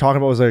that you were talking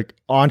about was like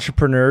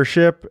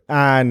entrepreneurship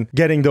and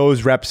getting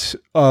those reps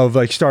of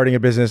like starting a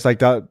business like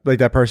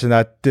that person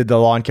that did the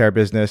lawn care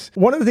business.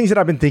 One of the things that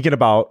I've been thinking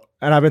about,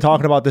 and I've been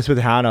talking about this with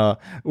Hannah,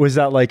 was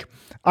that like,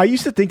 I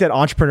used to think that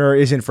entrepreneur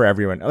isn't for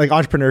everyone. Like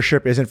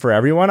entrepreneurship isn't for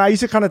everyone. I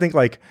used to kind of think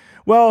like,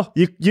 well,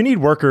 you need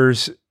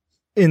workers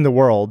in the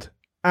world.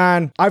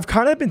 And I've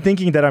kind of been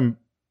thinking that I'm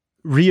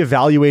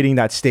reevaluating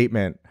that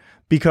statement,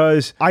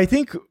 because I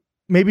think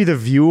maybe the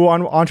view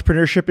on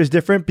entrepreneurship is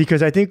different,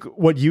 because I think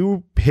what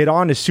you hit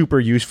on is super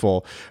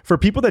useful for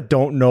people that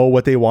don't know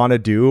what they want to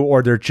do,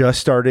 or they're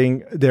just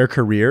starting their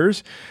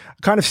careers,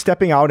 kind of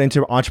stepping out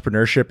into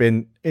entrepreneurship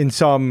in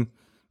some,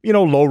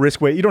 low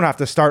risk way. You don't have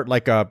to start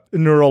like a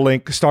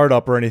Neuralink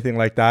startup or anything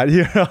like that.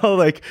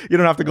 Like you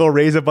don't have to go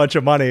raise a bunch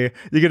of money.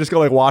 You can just go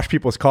like wash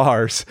people's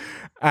cars.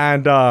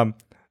 And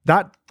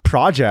that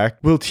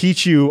project will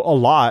teach you a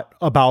lot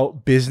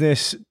about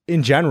business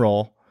in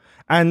general.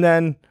 And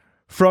then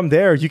from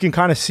there, you can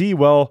kind of see,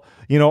 well,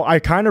 I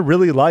kind of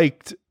really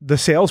liked the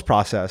sales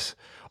process,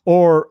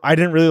 or I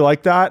didn't really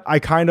like that. I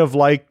kind of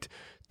liked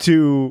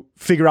to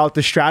figure out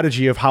the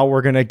strategy of how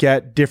we're going to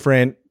get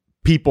different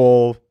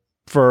people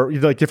for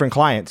like different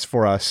clients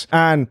for us.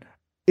 And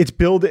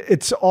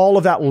it's all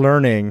of that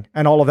learning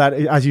and all of that,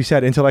 as you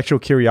said, intellectual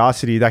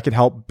curiosity that can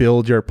help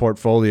build your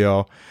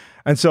portfolio.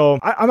 And so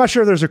I'm not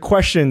sure there's a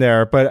question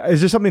there, but is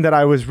there something that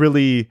I was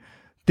really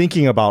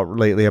thinking about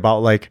lately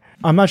about like,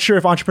 I'm not sure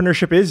if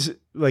entrepreneurship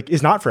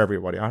is not for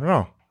everybody. I don't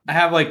know. I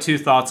have like two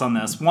thoughts on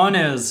this. One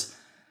is,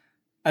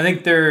 I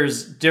think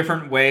there's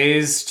different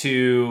ways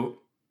to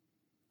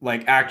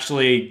like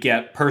actually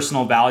get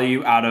personal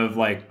value out of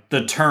like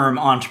the term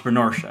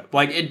entrepreneurship.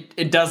 Like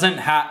it doesn't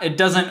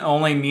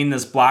only mean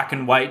this black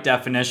and white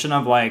definition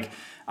of like,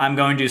 I'm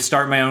going to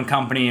start my own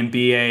company and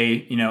be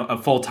a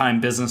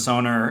full-time business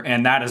owner,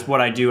 and that is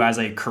what I do as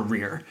a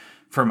career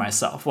for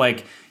myself.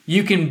 Like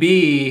you can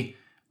be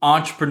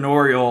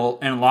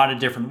entrepreneurial in a lot of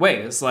different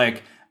ways.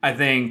 Like I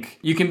think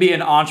you can be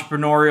an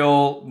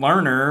entrepreneurial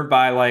learner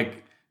by like,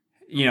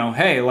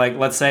 hey, like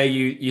let's say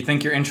you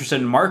think you're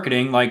interested in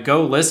marketing, like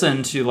go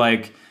listen to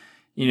like,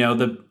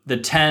 the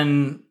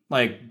 10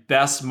 like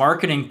best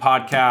marketing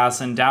podcasts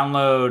and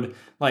download,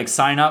 like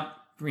sign up,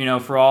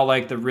 for all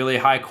like the really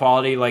high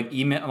quality like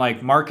email,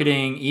 like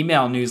marketing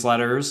email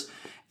newsletters,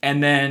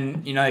 and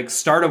then like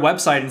start a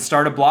website and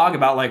start a blog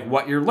about like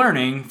what you're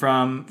learning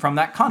from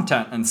that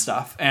content and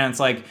stuff. And it's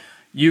like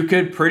you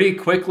could pretty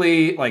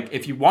quickly, like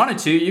if you wanted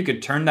to, you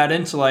could turn that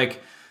into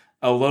like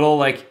a little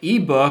like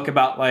ebook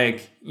about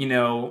like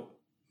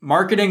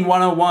marketing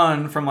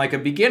 101 from like a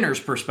beginner's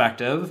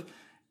perspective.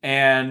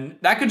 And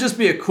that could just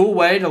be a cool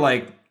way to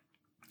like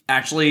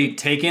actually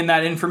take in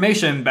that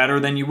information better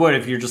than you would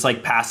if you're just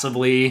like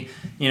passively,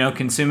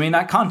 consuming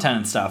that content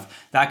and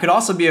stuff. That could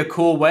also be a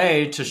cool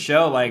way to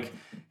show like,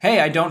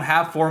 hey, I don't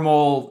have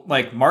formal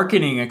like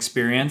marketing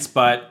experience,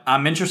 but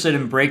I'm interested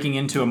in breaking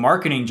into a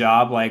marketing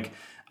job. Like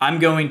I'm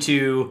going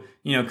to,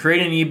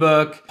 create an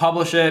ebook,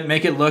 publish it,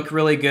 make it look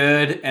really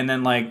good, and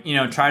then like,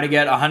 try to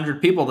get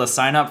 100 people to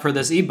sign up for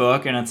this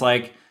ebook. And it's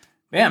like,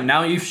 bam,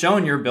 now you've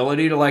shown your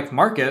ability to like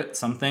market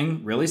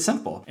something really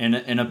simple in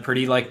a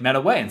pretty like meta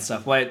way and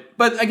stuff. Like,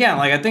 but again,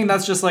 like I think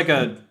that's just like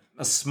a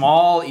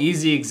small,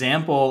 easy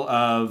example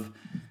of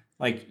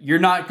like, you're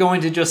not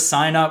going to just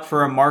sign up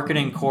for a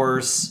marketing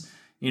course,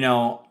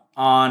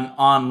 on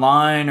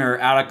online or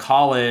out of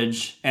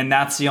college, and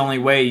that's the only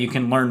way you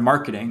can learn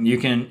marketing. You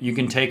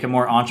can take a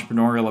more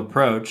entrepreneurial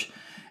approach.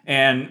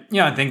 And,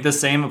 I think the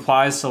same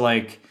applies to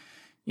like,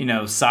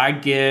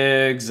 side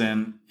gigs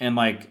and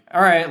like,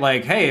 all right,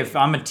 like, hey, if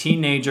I'm a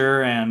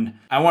teenager and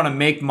I want to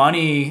make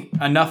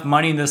enough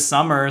money this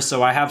summer,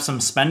 so I have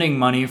some spending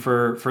money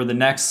for the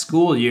next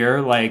school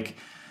year, like,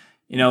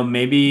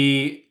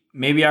 maybe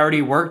I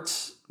already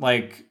worked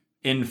like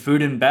in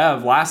food and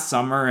bev last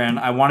summer and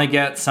I want to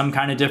get some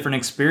kind of different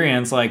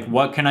experience. Like,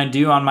 what can I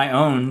do on my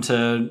own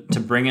to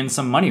bring in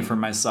some money for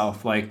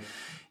myself? Like,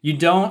 I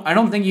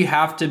don't think you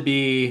have to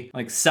be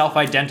like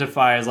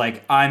self-identify as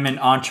like, I'm an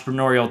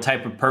entrepreneurial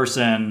type of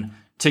person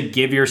to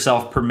give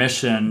yourself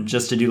permission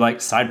just to do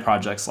like side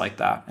projects like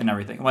that and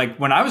everything. Like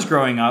when I was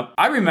growing up,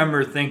 I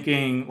remember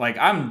thinking like,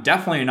 I'm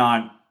definitely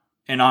not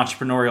an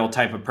entrepreneurial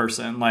type of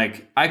person.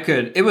 Like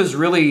it was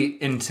really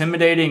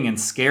intimidating and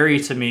scary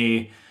to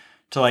me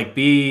to like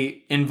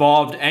be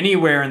involved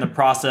anywhere in the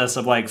process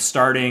of like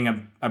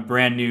starting a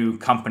brand new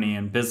company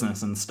and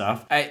business and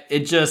stuff.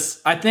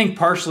 I think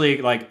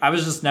partially like I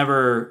was just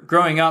never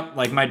growing up,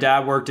 like my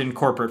dad worked in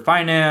corporate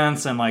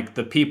finance, and like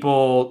the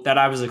people that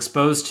I was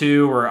exposed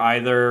to were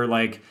either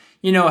like,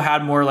 you know,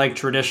 had more like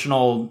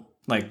traditional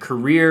like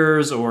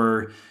careers,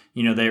 or,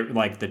 you know, they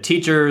like the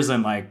teachers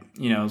and like,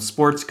 you know,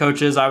 sports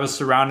coaches I was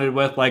surrounded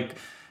with. Like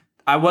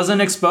I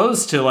wasn't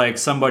exposed to like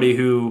somebody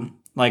who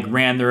like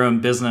ran their own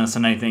business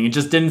and anything. It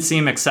just didn't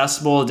seem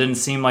accessible. It didn't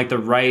seem like the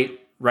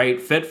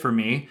right fit for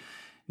me.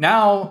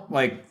 Now,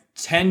 like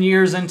 10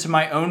 years into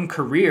my own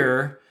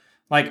career,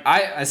 like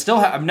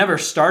I've never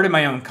started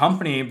my own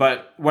company,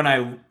 but when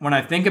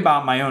I think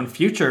about my own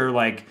future,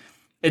 like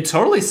it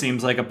totally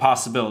seems like a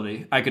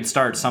possibility. I could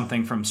start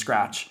something from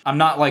scratch. I'm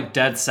not like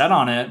dead set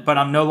on it, but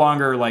I'm no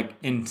longer like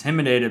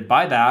intimidated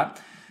by that.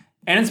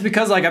 And it's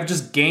because like I've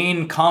just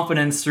gained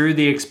confidence through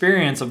the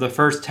experience of the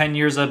first 10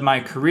 years of my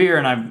career,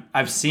 and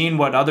I've seen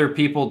what other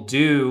people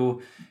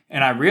do,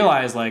 and I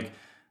realize like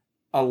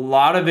a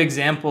lot of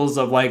examples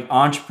of like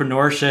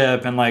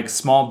entrepreneurship and like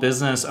small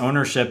business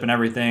ownership and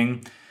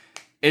everything.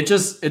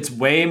 It's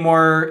way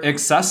more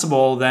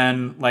accessible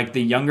than like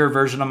the younger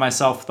version of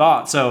myself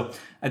thought. So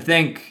I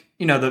think,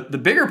 you know, the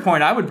bigger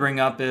point I would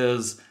bring up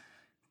is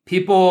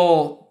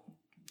people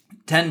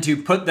tend to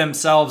put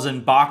themselves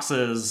in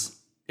boxes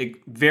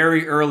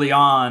very early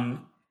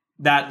on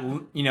that,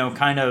 you know,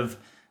 kind of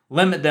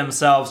limit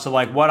themselves to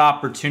like what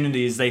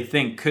opportunities they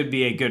think could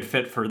be a good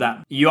fit for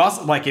them. You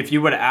also, like, if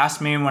you would have asked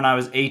me when I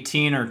was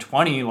 18 or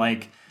 20,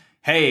 like,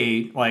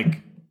 hey,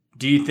 like,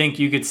 do you think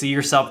you could see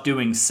yourself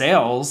doing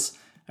sales?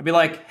 I'd be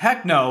like,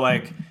 heck no.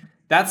 Like,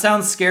 that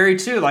sounds scary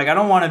too. Like, I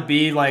don't want to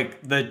be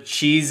like the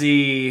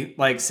cheesy,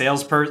 like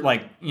salesperson,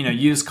 like, you know,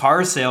 used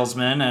car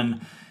salesman.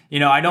 And, you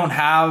know, I don't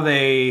have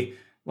a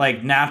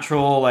like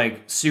natural,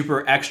 like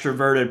super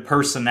extroverted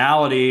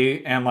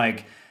personality. And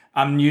like,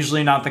 I'm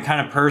usually not the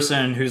kind of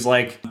person who's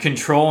like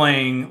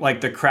controlling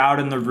like the crowd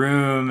in the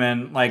room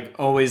and like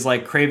always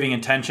like craving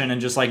attention and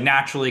just like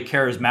naturally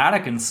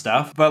charismatic and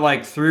stuff. But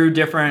like through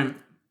different,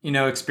 you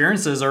know,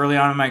 experiences early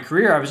on in my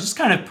career, I was just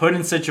kind of put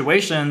in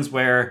situations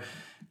where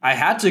I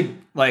had to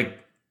like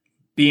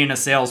be in a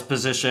sales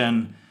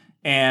position,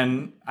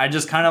 and I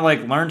just kind of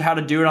like learned how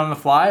to do it on the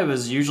fly. It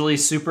was usually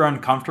super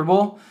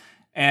uncomfortable.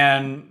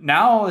 And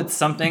now it's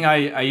something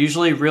I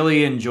usually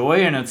really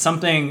enjoy. And it's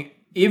something,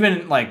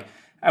 even like,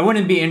 I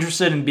wouldn't be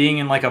interested in being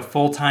in like a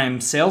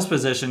full-time sales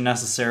position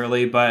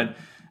necessarily, but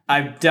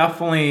I've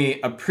definitely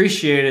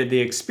appreciated the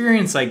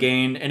experience I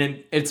gained.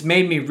 And it's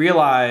made me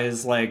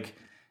realize like,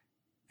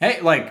 hey,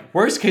 like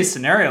worst case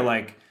scenario,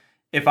 like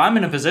if I'm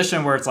in a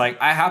position where it's like,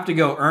 I have to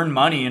go earn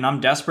money and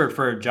I'm desperate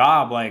for a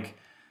job, like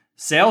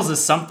sales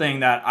is something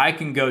that I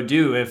can go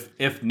do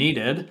if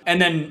needed. And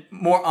then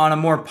more on a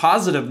more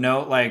positive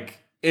note, like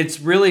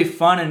it's really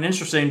fun and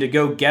interesting to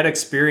go get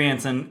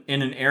experience in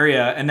an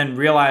area and then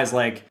realize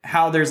like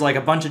how there's like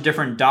a bunch of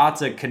different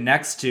dots it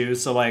connects to.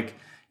 So like,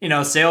 you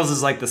know, sales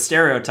is like the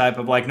stereotype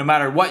of like, no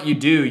matter what you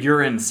do,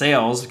 you're in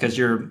sales because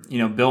you're, you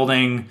know,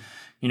 building,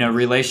 you know,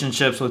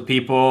 relationships with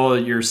people,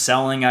 you're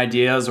selling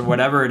ideas or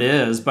whatever it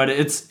is. But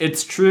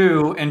it's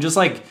true. And just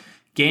like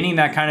gaining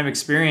that kind of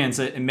experience,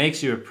 it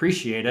makes you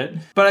appreciate it.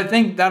 But I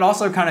think that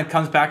also kind of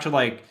comes back to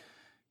like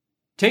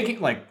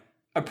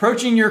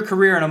approaching your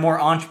career in a more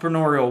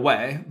entrepreneurial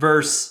way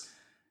versus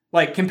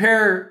like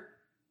compare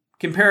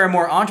a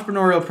more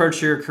entrepreneurial approach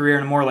to your career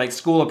and a more like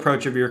school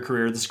approach of your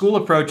career. The school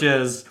approach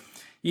is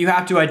you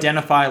have to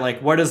identify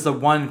like what is the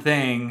one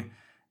thing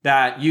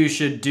that you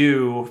should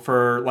do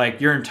for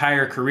like your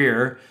entire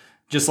career.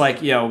 Just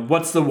like, you know,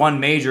 what's the one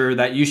major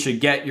that you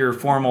should get your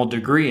formal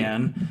degree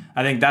in?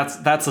 I think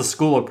that's a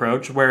school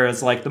approach.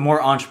 Whereas like the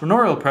more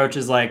entrepreneurial approach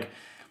is like,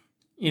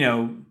 you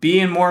know, be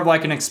in more of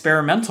like an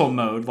experimental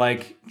mode,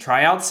 like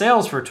try out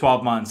sales for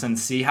 12 months and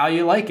see how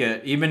you like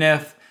it. Even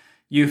if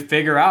you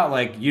figure out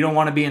like you don't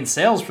want to be in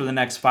sales for the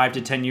next 5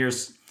 to 10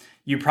 years,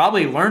 you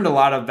probably learned a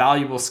lot of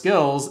valuable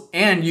skills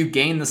and you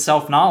gain the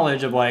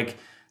self-knowledge of like,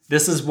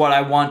 this is what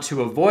I want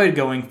to avoid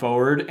going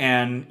forward.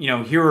 And, you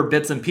know, here are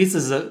bits and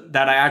pieces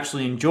that I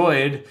actually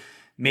enjoyed.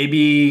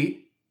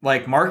 Maybe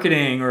like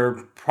marketing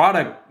or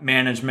product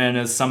management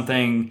is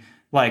something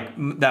like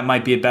that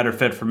might be a better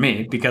fit for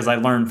me because I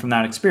learned from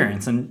that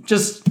experience, and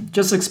just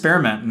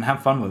experiment and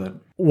have fun with it.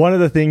 One of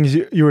the things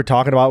you were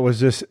talking about was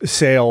just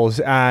sales,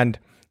 and,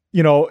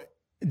 you know,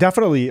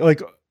 definitely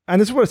like,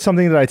 and this is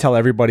something that I tell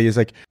everybody is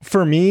like,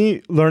 for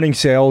me, learning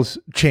sales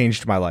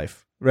changed my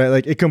life, right?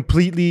 Like it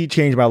completely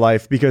changed my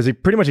life because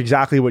it pretty much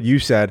exactly what you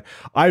said.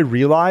 I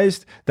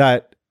realized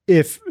that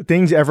if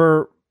things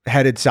ever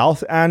headed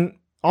south, and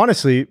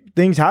honestly,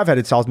 things have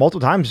headed south multiple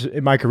times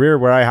in my career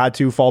where I had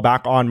to fall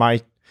back on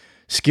my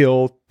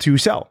skill to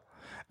sell.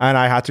 And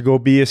I had to go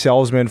be a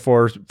salesman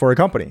for a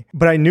company.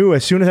 But I knew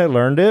as soon as I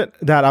learned it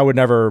that I would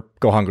never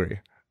go hungry.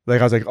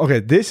 Like I was like, okay,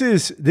 this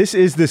is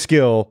the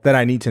skill that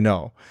I need to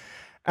know.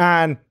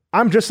 And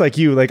I'm just like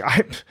you. Like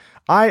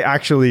I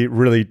actually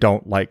really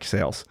don't like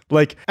sales.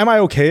 Like, am I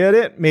okay at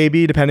it?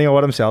 Maybe, depending on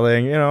what I'm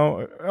selling,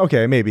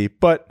 okay, maybe,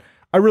 but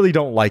I really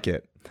don't like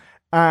it.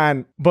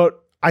 But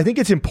I think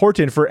it's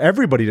important for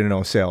everybody to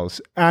know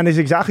sales. And it's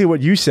exactly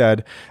what you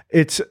said.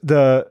 It's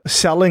the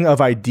selling of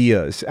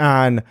ideas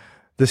and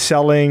the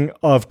selling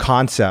of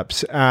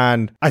concepts.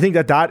 And I think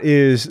that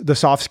is the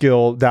soft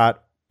skill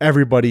that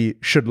everybody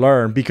should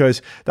learn,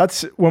 because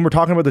that's when we're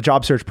talking about the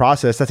job search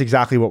process, that's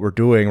exactly what we're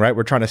doing, right?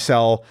 We're trying to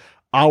sell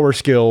our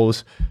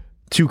skills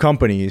to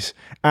companies,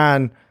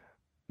 and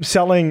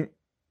selling,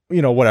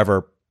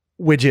 whatever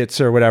widgets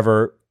or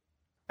whatever,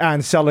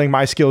 and selling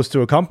my skills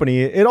to a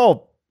company,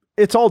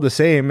 it's all the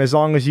same, as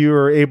long as you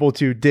are able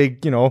to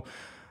dig,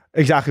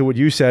 exactly what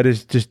you said,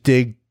 is just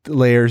dig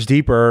layers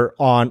deeper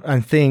on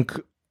and think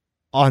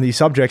on these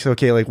subjects.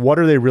 Okay, like, what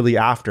are they really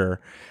after?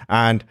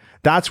 And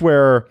that's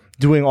where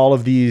doing all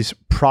of these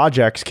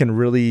projects can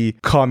really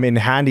come in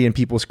handy in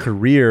people's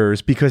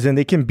careers, because then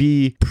they can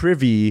be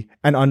privy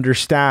and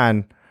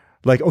understand,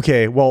 like,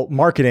 okay, well,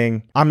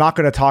 marketing, I'm not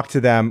going to talk to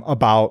them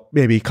about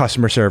maybe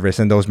customer service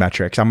and those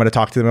metrics. I'm going to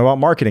talk to them about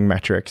marketing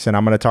metrics, and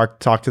I'm going to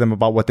talk to them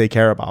about what they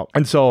care about.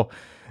 And so,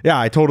 yeah,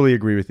 I totally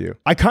agree with you.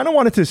 I kind of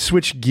wanted to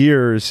switch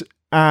gears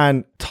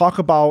and talk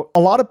about a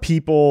lot of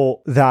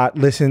people that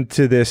listen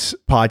to this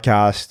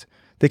podcast.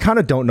 They kind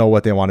of don't know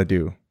what they want to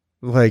do.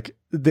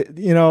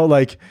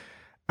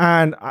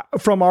 And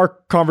from our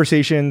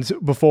conversations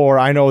before,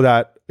 I know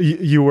that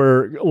you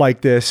were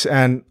like this,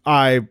 and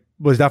I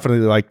was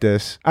definitely like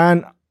this.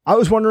 And I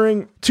was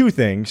wondering two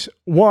things.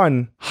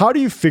 One, how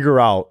do you figure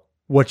out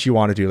what you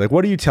want to do? Like,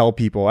 what do you tell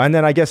people? And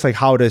then I guess, like,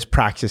 how does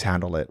Praxis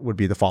handle it would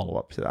be the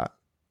follow-up to that.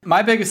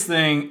 My biggest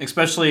thing,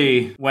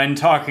 especially when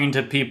talking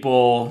to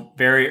people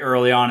very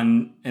early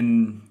on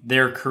in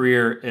their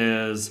career,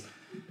 is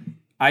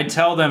I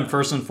tell them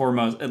first and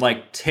foremost,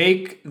 like,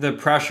 take the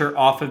pressure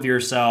off of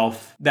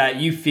yourself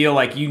that you feel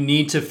like you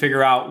need to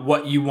figure out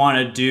what you want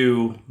to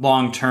do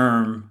long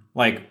term,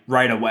 like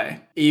right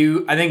away.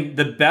 I think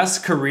the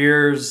best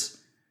careers,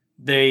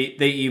 they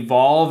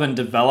evolve and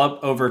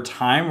develop over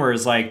time,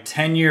 whereas like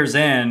 10 years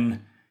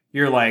in,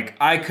 you're like,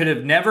 I could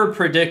have never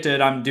predicted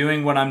I'm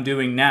doing what I'm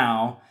doing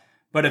now.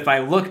 But if I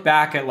look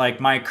back at like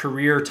my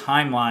career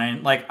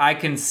timeline, like I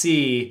can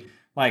see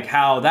like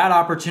how that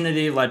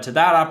opportunity led to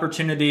that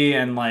opportunity,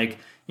 and like,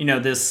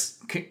 this,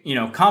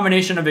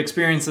 combination of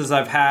experiences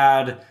I've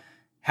had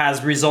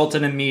has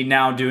resulted in me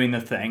now doing the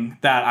thing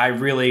that I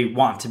really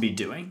want to be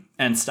doing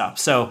and stuff.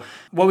 So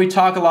what we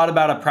talk a lot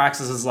about at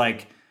Praxis is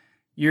like,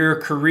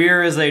 your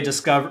career is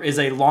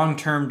a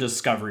long-term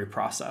discovery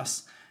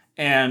process.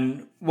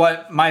 And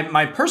what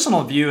my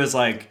personal view is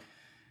like,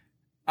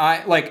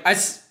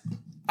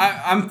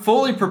 I'm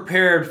fully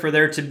prepared for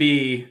there to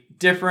be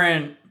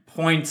different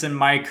points in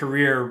my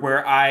career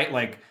where I,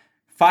 like,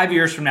 5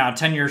 years from now,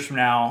 10 years from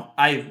now,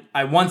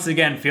 I once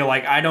again feel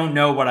like I don't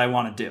know what I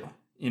want to do,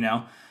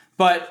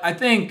 But I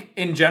think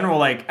in general,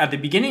 like at the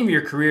beginning of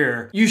your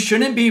career, you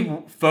shouldn't be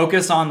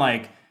focused on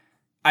like,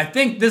 I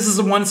think this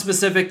is one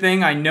specific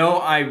thing I know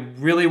I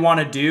really want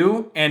to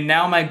do, and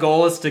now my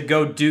goal is to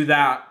go do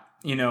that,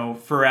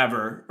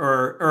 forever.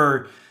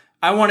 Or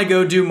I want to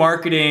go do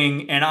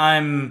marketing, and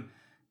I'm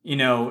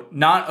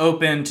not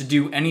open to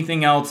do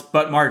anything else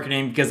but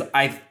marketing because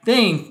I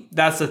think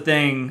that's the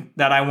thing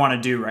that I want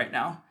to do right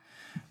now.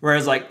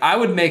 Whereas like I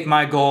would make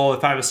my goal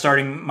if I was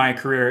starting my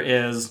career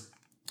is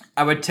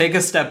I would take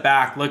a step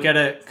back, look at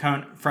it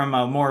from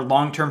a more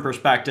long-term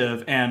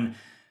perspective. And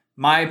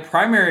my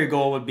primary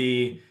goal would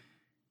be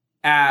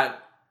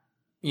at,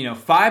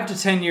 5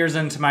 to 10 years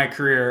into my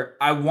career,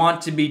 I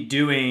want to be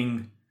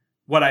doing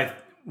what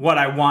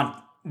I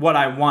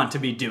want to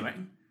be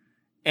doing.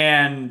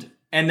 And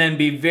then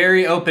be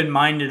very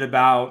open-minded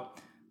about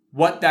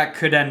what that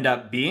could end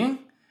up being.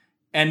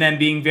 And then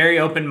being very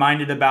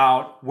open-minded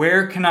about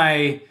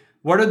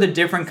what are the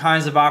different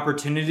kinds of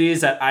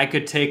opportunities that I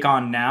could take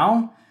on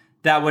now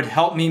that would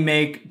help me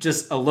make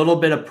just a little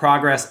bit of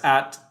progress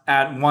at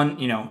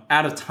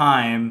a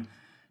time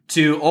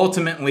to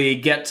ultimately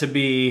get to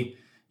be,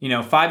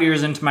 5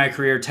 years into my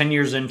career, 10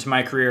 years into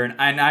my career.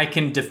 And I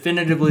can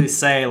definitively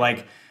say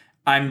like,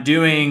 I'm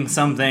doing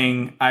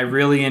something I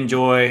really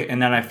enjoy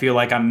and that I feel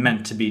like I'm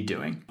meant to be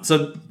doing.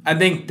 So I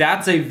think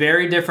that's a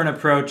very different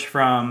approach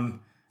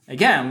from,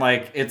 again,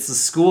 like it's the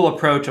school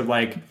approach of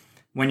like,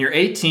 when you're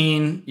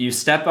 18, you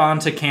step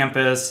onto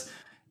campus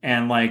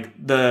and like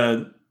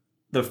the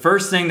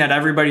first thing that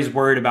everybody's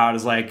worried about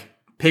is like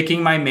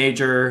picking my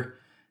major,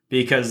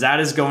 because that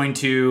is going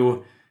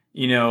to,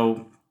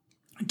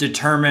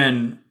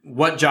 determine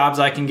what jobs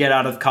I can get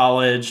out of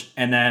college.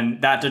 And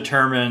then that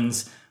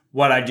determines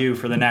what I do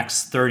for the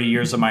next 30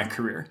 years of my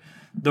career.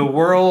 The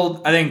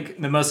world, I think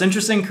the most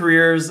interesting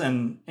careers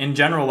and in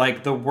general,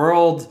 like the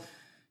world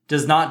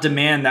does not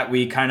demand that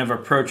we kind of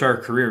approach our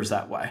careers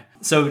that way.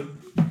 So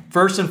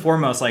first and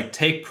foremost, like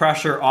take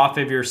pressure off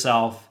of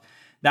yourself.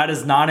 That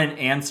is not an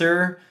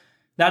answer.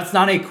 That's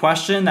not a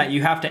question that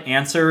you have to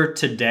answer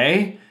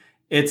today.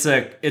 It's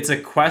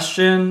a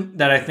question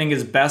that I think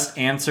is best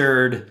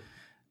answered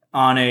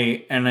on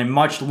a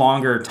much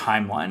longer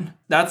timeline.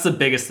 That's the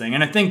biggest thing.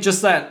 And I think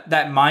just that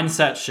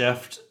mindset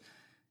shift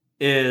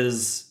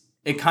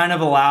it kind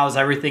of allows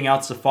everything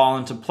else to fall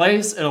into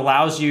place. It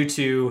allows you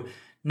to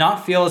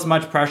not feel as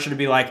much pressure to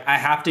be like, I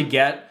have to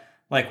get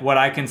like what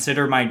I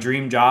consider my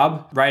dream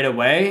job right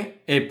away.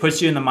 It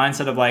puts you in the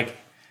mindset of like,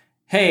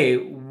 hey,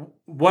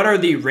 what are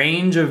the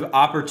range of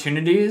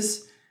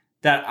opportunities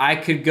that I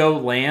could go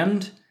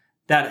land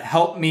that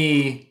help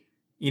me,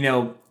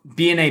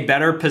 be in a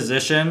better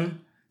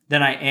position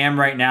than I am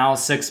right now,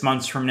 6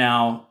 months from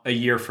now, a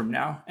year from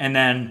now. And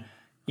then,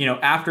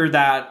 after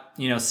that,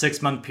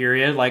 6-month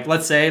period, like,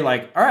 let's say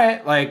like, all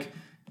right, like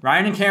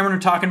Ryan and Cameron are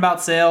talking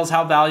about sales,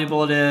 how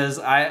valuable it is.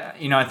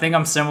 I think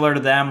I'm similar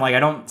to them. Like, I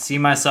don't see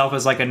myself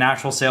as like a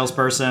natural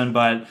salesperson,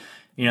 but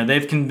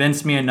they've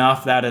convinced me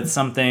enough that it's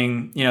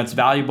something, it's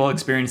valuable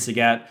experience to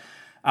get.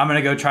 I'm going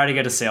to go try to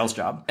get a sales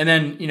job and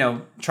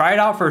then, try it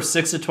out for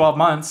 6 to 12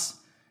 months.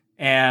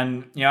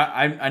 And,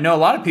 I know a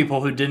lot of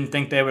people who didn't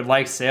think they would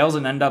like sales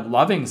and end up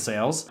loving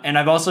sales. And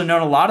I've also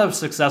known a lot of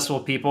successful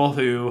people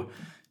who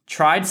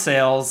tried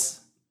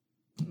sales,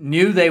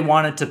 knew they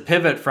wanted to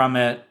pivot from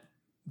it,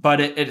 but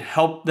it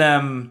helped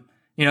them,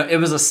 it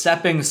was a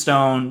stepping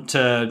stone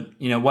to,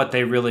 what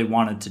they really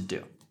wanted to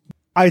do.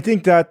 I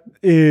think that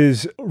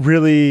is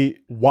really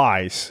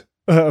wise.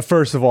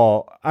 First of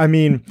all, I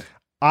mean,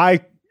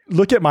 I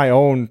look at my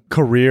own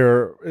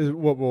career, is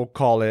what we'll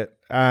call it.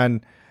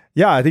 And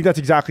yeah, I think that's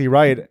exactly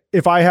right.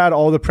 If I had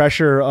all the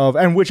pressure of,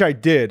 and which I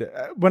did,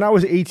 when I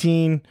was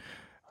 18,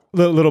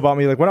 little about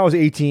me, like when I was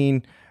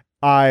 18,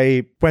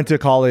 I went to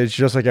college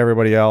just like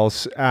everybody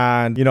else.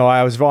 And,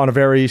 I was on a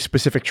very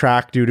specific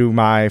track due to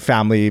my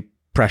family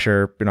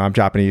pressure. I'm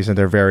Japanese and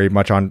they're very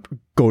much on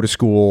go to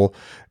school,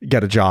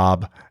 get a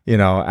job,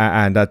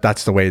 and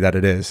that's the way that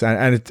it is.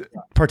 And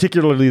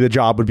particularly the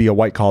job would be a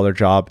white collar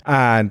job.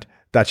 And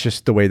that's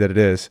just the way that it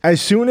is. As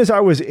soon as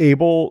I was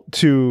able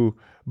to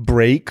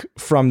break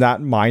from that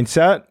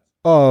mindset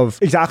of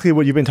exactly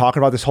what you've been talking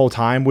about this whole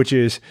time, which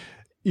is,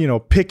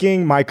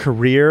 picking my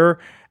career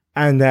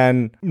and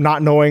then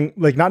not knowing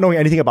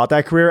anything about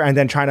that career and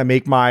then trying to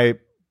make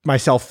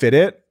myself fit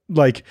it.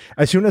 Like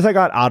as soon as I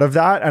got out of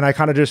that and I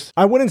kind of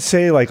I wouldn't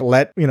say like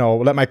let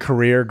my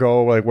career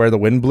go like where the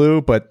wind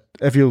blew, but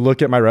if you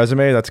look at my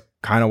resume, that's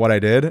kind of what I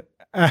did.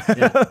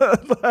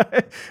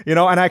 Yeah.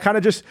 And I kind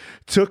of just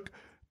took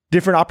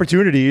different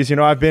opportunities.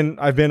 I've been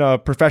a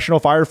professional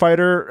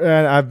firefighter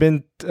and I've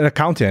been an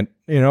accountant,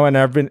 and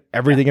I've been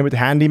everything in with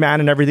handyman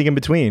and everything in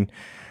between.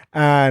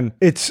 And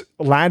it's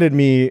landed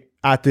me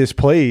at this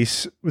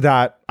place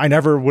that I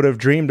never would have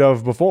dreamed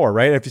of before,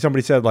 right? If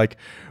somebody said like,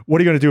 what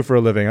are you going to do for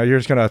a living? You're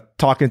just going to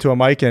talk into a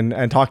mic and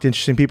talk to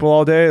interesting people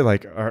all day.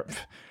 Like,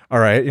 all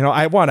right.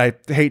 I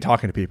hate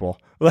talking to people.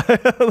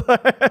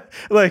 I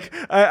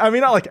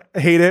mean, not like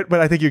hate it, but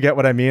I think you get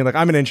what I mean. Like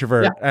I'm an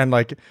introvert and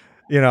like,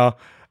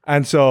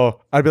 and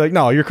so I'd be like,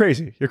 no, you're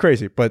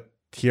crazy. But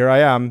here I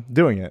am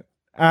doing it.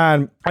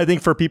 And I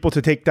think for people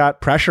to take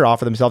that pressure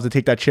off of themselves, to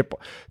take that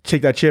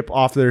chip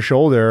off their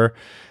shoulder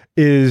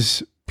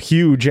is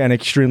huge and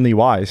extremely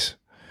wise.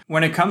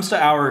 When it comes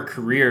to our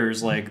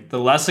careers, like the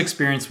less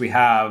experience we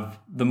have,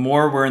 the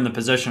more we're in the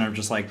position of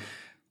just like,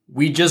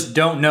 we just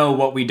don't know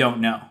what we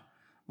don't know.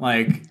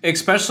 Like,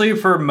 especially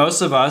for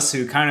most of us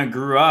who kind of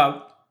grew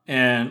up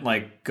and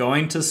like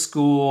going to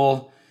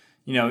school,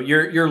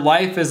 your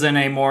life is in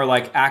a more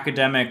like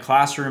academic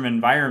classroom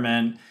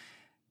environment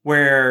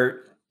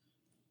where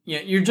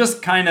you're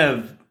just kind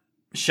of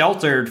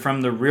sheltered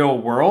from the real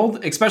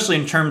world, especially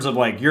in terms of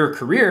like your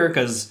career,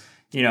 because,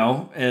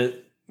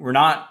 we're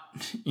not,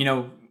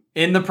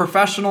 in the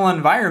professional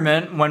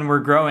environment when we're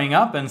growing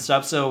up and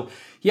stuff. So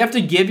you have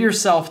to give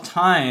yourself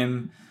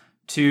time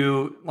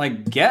to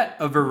like get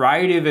a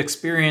variety of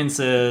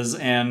experiences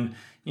and,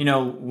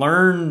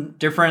 learn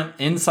different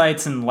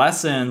insights and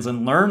lessons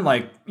and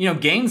learn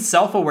gain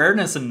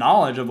self-awareness and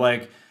knowledge of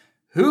like,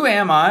 who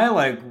am I?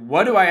 Like,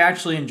 what do I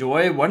actually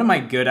enjoy? What am I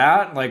good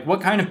at? Like,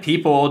 what kind of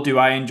people do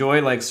I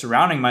enjoy like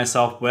surrounding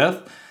myself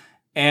with?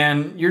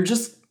 And you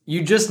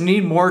just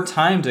need more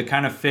time to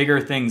kind of figure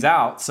things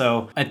out.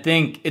 So I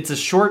think it's a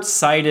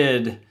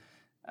short-sighted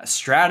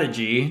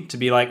strategy to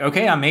be like,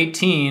 okay, I'm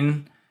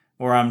 18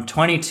 or I'm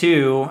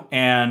 22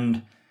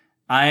 and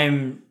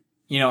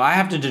I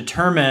have to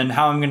determine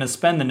how I'm going to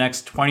spend the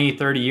next 20,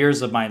 30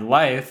 years of my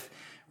life.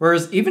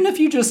 Whereas even if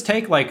you just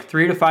take like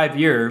 3 to 5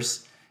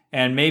 years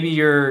and maybe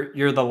you're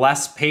the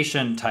less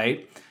patient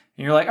type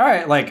and you're like, all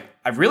right, like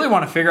I really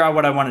want to figure out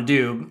what I want to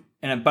do,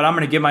 but I'm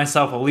going to give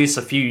myself at least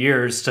a few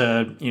years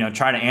to,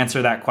 try to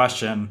answer that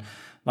question.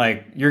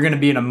 Like you're going to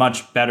be in a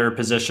much better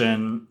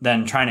position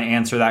than trying to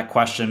answer that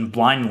question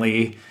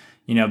blindly,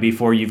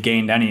 before you've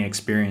gained any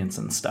experience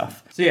and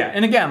stuff. So yeah.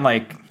 And again,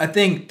 like I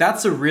think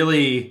that's a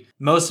really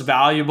most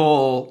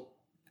valuable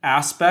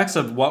aspects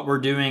of what we're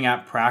doing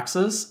at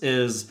Praxis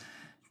is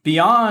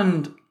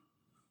beyond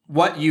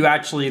what you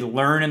actually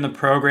learn in the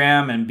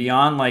program and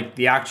beyond like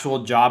the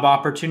actual job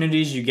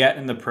opportunities you get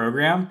in the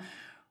program.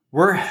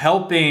 We're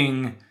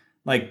helping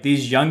like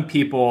these young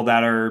people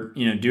that are,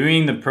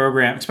 doing the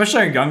program,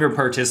 especially our younger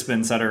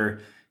participants that are,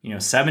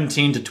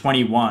 17 to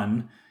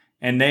 21,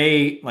 and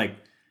they like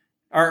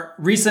are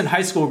recent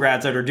high school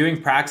grads that are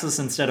doing Praxis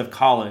instead of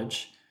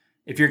college.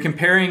 If you're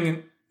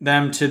comparing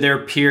them to their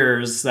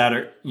peers that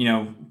are,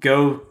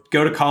 go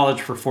to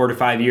college for 4 to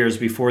 5 years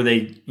before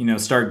they,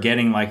 start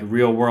getting like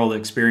real world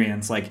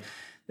experience, like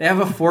they have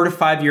a 4 to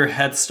 5 year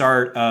head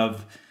start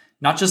of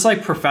not just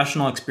like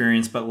professional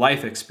experience, but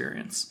life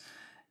experience.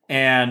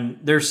 And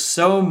there's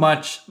so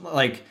much,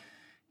 like,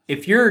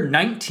 if you're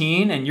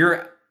 19 and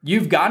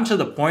you've gotten to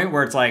the point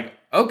where it's like,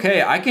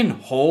 okay, I can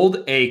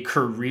hold a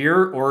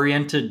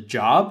career-oriented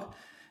job.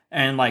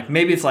 And like,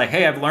 maybe it's like,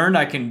 hey, I've learned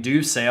I can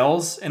do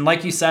sales. And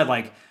like you said,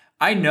 like,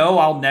 I know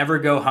I'll never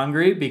go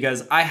hungry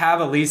because I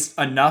have at least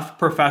enough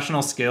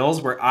professional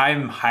skills where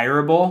I'm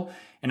hireable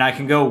and I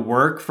can go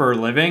work for a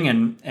living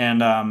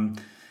and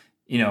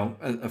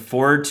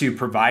afford to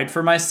provide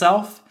for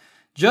myself.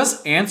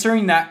 Just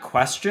answering that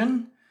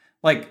question,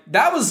 like,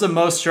 that was the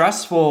most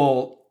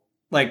stressful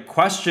like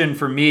question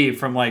for me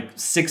from like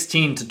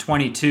 16 to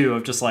 22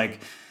 of just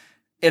like,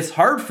 it's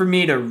hard for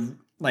me to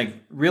like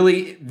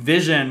really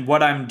vision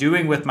what I'm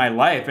doing with my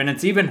life. And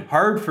it's even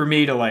hard for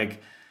me to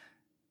like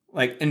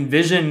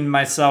envision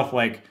myself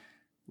like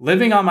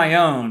living on my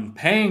own,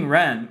 paying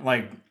rent,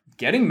 like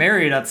getting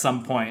married at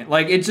some point.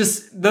 Like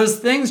those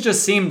things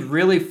just seemed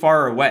really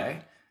far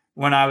away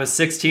when I was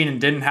 16 and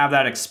didn't have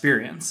that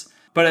experience.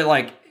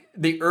 But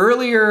the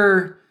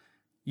earlier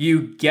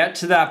you get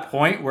to that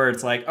point where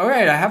it's like, all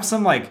right, I have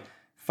some like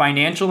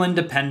financial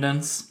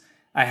independence,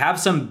 I have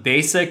some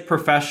basic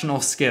professional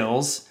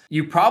skills.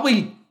 You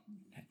probably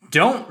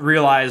don't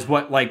realize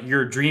what like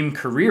your dream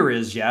career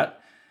is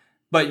yet,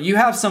 but you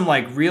have some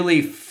like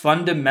really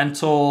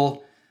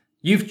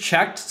you've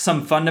checked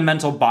some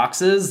fundamental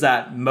boxes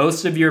that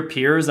most of your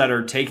peers that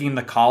are taking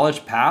the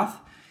college path,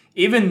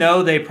 even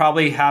though they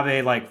probably have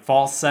a like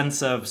false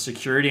sense of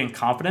security and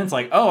confidence,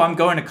 like, oh, I'm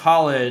going to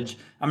college,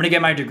 I'm going to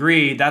get my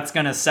degree, that's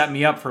going to set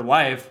me up for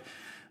life.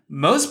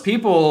 Most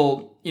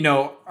people,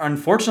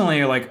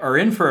 unfortunately, like are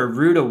in for a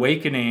rude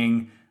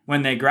awakening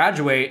when they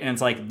graduate. And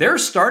it's like, they're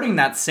starting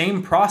that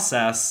same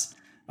process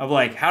of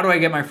like, how do I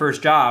get my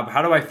first job?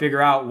 How do I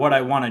figure out what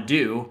I want to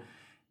do?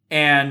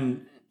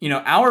 And,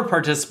 our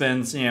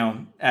participants,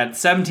 at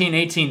 17,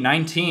 18,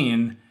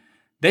 19,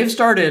 they've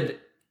started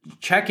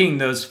checking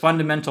those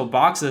fundamental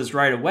boxes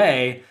right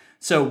away.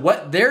 So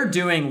what they're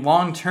doing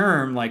long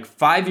term, like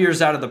 5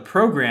 years out of the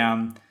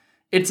program,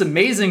 it's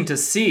amazing to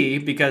see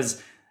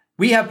because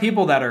we have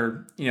people that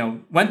are,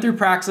 went through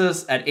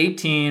Praxis at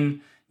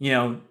 18,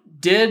 you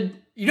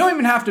don't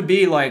even have to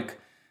be like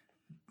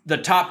the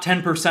top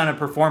 10% of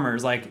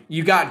performers. Like,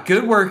 you got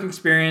good work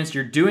experience,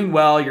 you're doing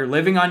well, you're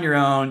living on your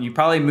own, you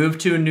probably moved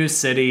to a new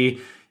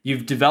city,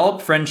 you've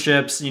developed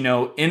friendships,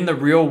 in the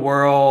real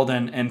world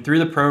and through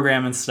the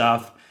program and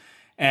stuff.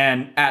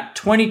 And at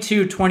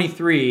 22,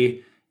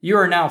 23, you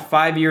are now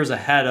 5 years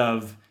ahead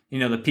of,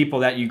 the people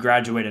that you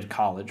graduated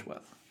college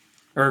with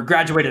or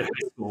graduated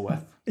high school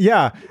with.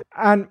 Yeah.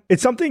 And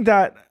it's something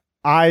that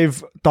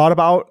I've thought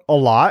about a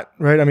lot,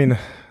 right? I mean,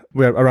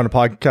 I run a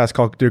podcast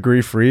called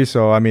Degree Free.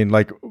 So, I mean,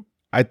 like,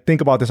 I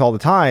think about this all the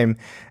time.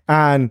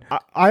 And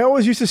I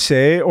always used to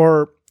say,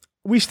 or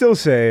we still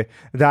say,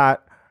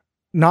 that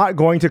not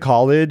going to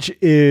college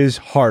is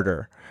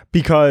harder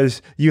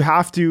because you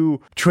have to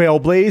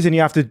trailblaze and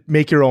you have to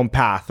make your own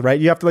path, right?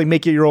 You have to like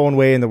make it your own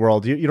way in the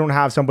world. You don't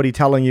have somebody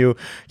telling you,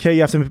 okay,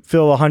 you have to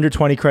fill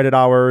 120 credit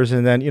hours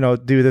and then,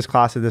 do this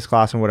class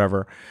and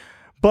whatever.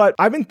 But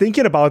I've been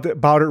thinking about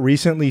it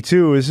recently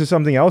too. This is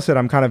something else that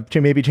I'm kind of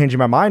maybe changing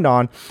my mind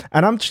on.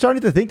 And I'm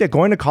starting to think that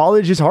going to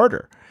college is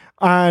harder.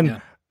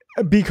 And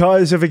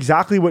because of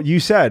exactly what you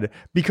said,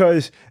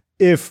 because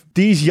if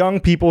these young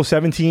people,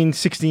 17,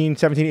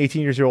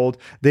 18 years old,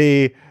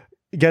 they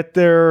get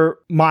their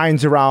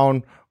minds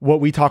around what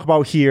we talk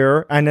about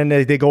here, and then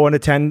they go and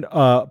attend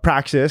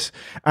Praxis,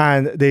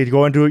 and they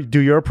go and do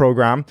your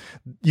program.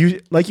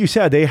 Like you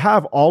said, they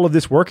have all of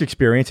this work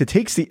experience. It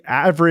takes the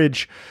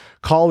average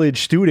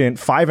college student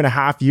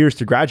 5.5 years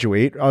to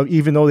graduate,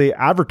 even though they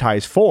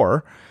advertise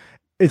 4.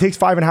 It takes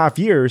 5.5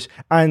 years.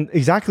 And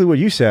exactly what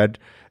you said,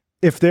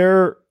 if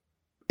they're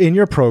in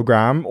your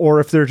program or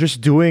if they're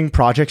just doing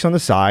projects on the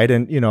side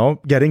and,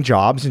 getting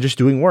jobs and just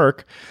doing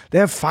work, they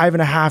have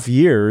 5.5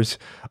 years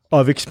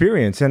of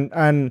experience.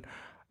 And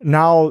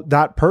now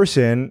that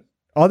person,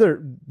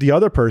 the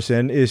other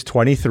person is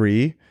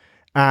 23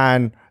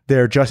 and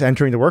they're just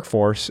entering the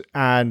workforce,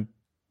 and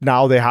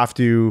now they have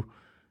to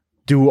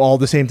do all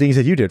the same things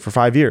that you did for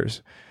 5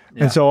 years.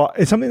 Yeah. And so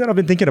it's something that I've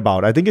been thinking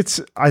about. I think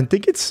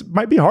it's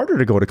might be harder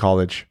to go to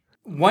college.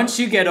 Once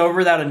you get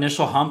over that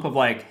initial hump of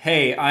like,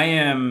 hey, I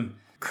am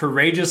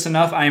courageous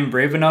enough, I am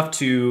brave enough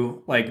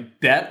to like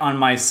bet on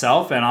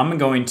myself and I'm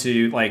going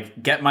to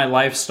like get my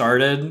life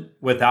started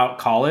without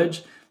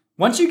college.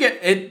 Once you get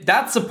it,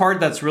 that's the part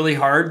that's really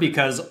hard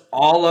because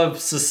all of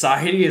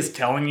society is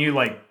telling you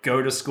like,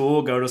 go to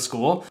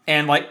school.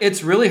 And like,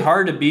 it's really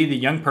hard to be the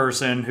young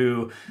person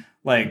who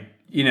like,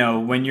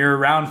 when you're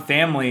around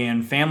family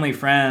and family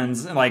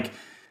friends, like,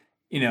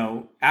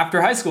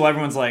 after high school,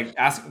 everyone's like,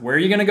 ask, where are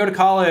you going to go to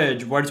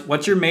college?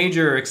 What's your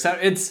major?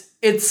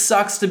 It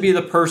sucks to be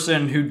the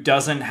person who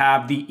doesn't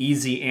have the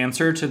easy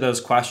answer to those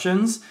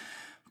questions.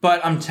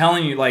 But I'm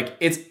telling you, like,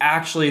 it's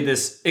actually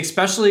this,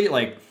 especially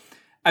like,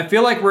 I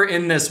feel like we're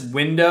in this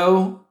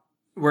window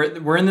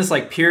where we're in this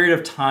like period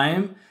of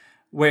time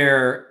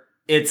where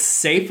it's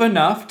safe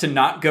enough to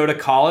not go to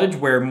college,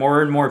 where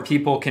more and more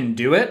people can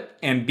do it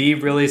and be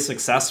really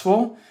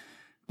successful.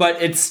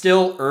 But it's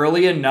still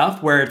early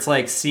enough where it's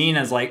like seen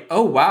as like,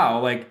 oh, wow.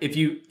 Like if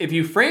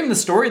you frame the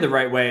story the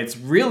right way, it's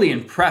really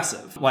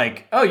impressive.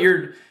 Like, oh,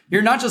 you're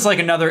not just like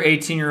another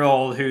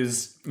 18-year-old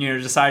who's,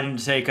 deciding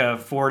to take a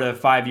 4 to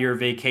 5 year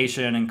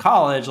vacation in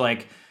college.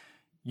 Like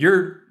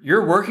you're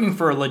working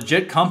for a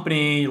legit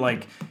company.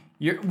 Like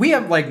we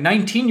have like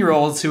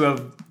 19-year-olds who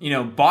have,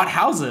 bought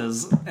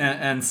houses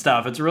and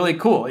stuff. It's really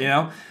cool.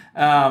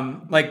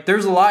 Like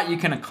there's a lot you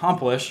can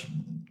accomplish.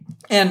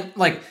 And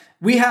like,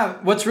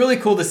 what's really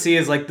cool to see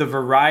is like the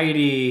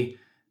variety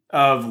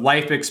of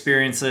life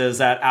experiences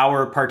that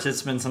our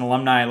participants and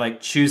alumni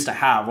like choose to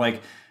have.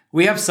 Like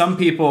we have some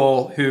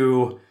people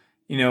who,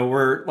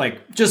 were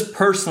like just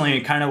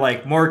personally kind of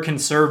like more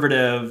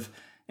conservative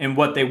in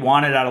what they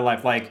wanted out of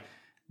life. Like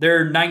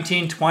they're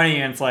 19,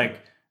 20 and it's like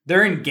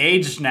they're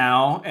engaged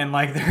now and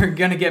like they're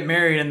going to get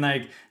married and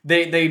like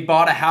they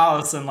bought a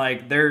house and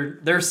like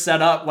they're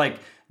set up like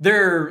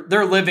they're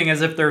living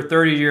as if they're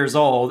 30 years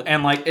old.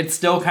 And like, it's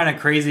still kind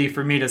of crazy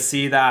for me to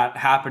see that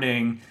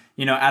happening,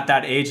 at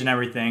that age and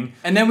everything.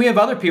 And then we have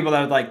other people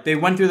that like, they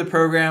went through the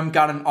program,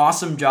 got an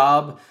awesome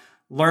job,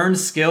 learned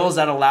skills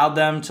that allowed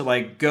them to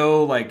like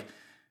go like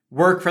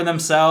work for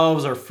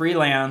themselves or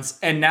freelance.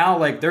 And now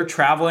like they're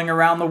traveling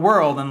around the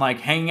world and like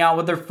hanging out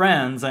with their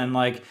friends. And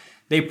like,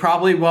 they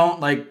probably won't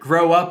like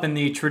grow up in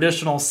the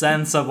traditional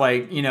sense of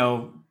like,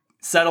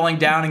 settling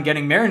down and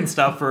getting married and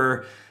stuff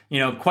for,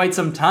 quite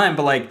some time.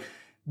 But like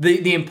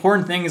the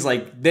important thing is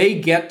like they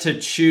get to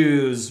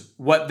choose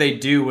what they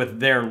do with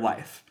their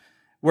life.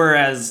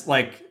 Whereas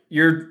like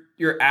your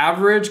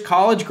average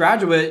college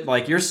graduate,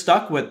 like you're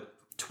stuck with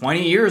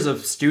 20 years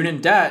of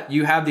student debt.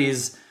 You have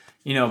these,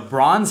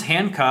 bronze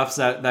handcuffs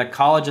that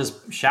college has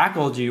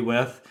shackled you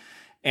with.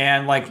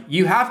 And like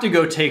you have to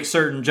go take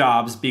certain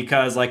jobs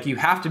because like you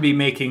have to be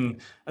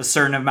making a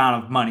certain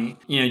amount of money.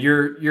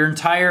 Your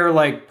entire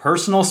like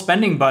personal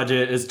spending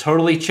budget is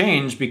totally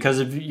changed because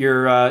of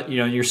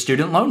your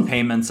student loan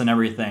payments and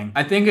everything.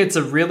 I think it's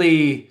a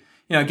really,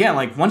 again,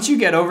 like once you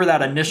get over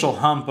that initial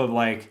hump of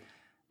like,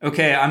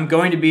 okay, I'm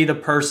going to be the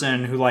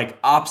person who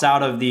like opts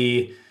out of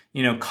the,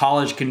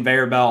 college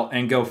conveyor belt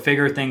and go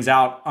figure things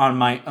out on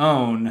my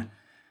own.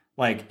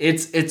 Like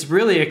it's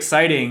really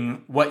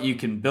exciting what you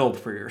can build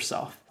for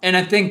yourself. And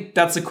I think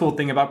that's the cool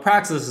thing about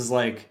Praxis is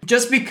like,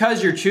 just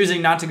because you're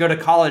choosing not to go to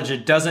college,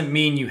 it doesn't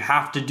mean you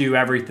have to do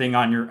everything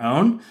on your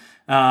own.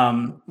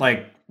 I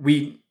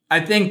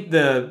think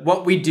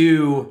what we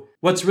do,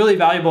 what's really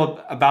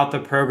valuable about the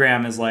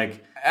program is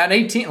like at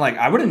 18, like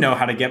I wouldn't know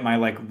how to get my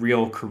like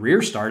real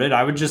career started.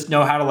 I would just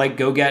know how to like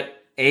go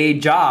get a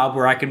job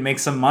where I could make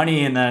some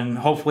money and then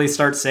hopefully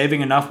start saving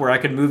enough where I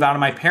could move out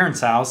of my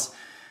parents' house.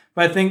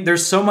 But I think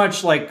there's so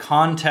much like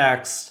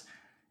context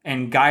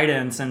and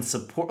guidance and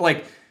support.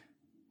 Like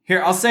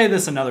here, I'll say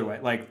this another way.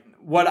 Like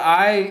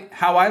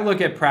how I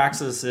look at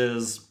Praxis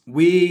is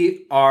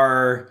we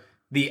are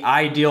the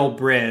ideal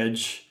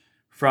bridge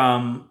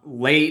from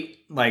late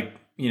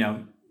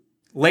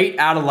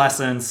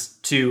adolescence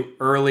to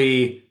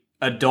early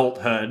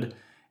adulthood.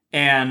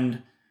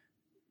 And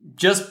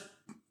just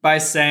by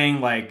saying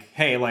like,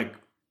 hey, like,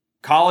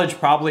 college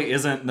probably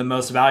isn't the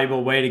most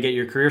valuable way to get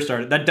your career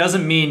started. That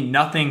doesn't mean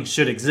nothing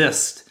should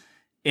exist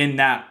in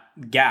that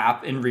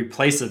gap in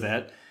replace of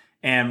it.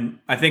 And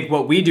I think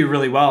what we do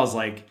really well is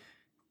like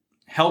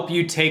help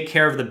you take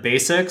care of the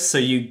basics so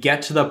you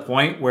get to the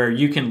point where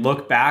you can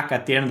look back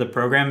at the end of the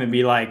program and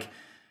be like,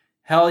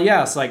 hell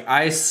yes, like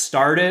I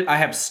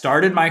have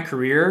started my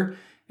career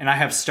and I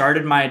have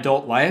started my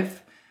adult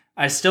life.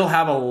 I still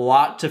have a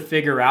lot to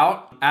figure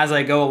out as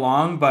I go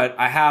along, but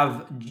I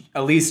have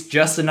at least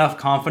just enough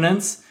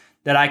confidence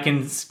that I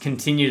can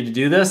continue to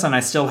do this. And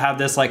I still have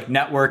this like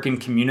network and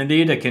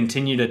community to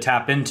continue to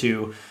tap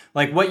into.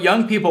 Like what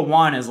young people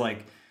want is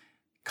like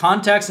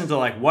context into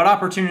like what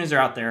opportunities are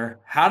out there,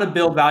 how to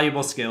build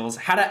valuable skills,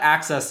 how to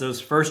access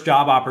those first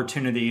job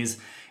opportunities,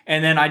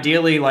 and then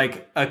ideally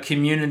like a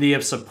community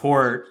of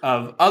support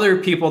of other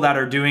people that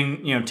are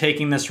doing,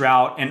 taking this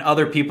route and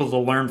other people to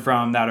learn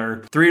from that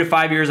are 3 to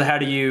 5 years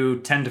ahead of you,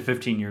 10 to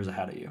 15 years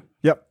ahead of you.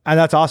 Yep. And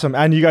that's awesome.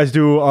 And you guys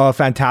do a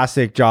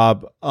fantastic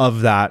job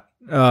of that.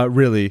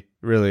 Really.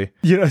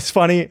 It's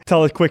funny.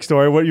 Tell a quick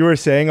story. What you were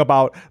saying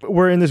about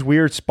we're in this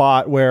weird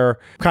spot where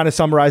kind of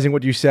summarizing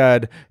what you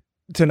said,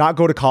 to not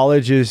go to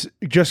college is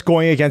just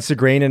going against the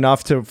grain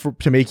enough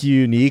to make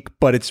you unique,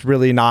 but it's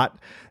really not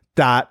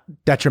that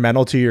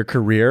detrimental to your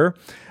career.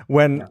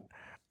 When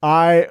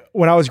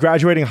when I was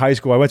graduating high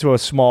school, I went to a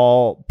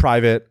small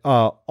private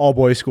all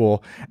boys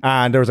school,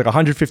 and there was like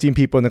 115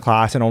 people in the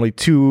class, and only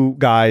 2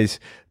 guys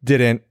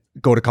didn't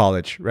go to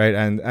college, right?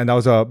 And that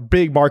was a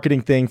big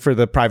marketing thing for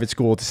the private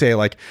school to say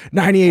like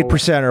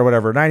 98% or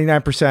whatever,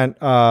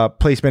 99%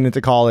 placement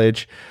into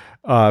college.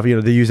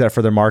 They use that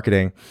for their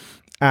marketing.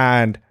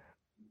 And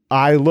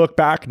I look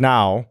back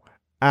now,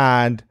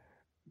 and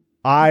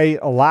I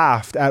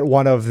laughed at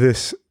one of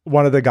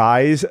the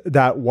guys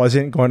that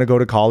wasn't going to go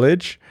to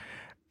college.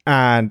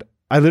 And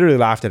I literally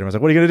laughed at him. I was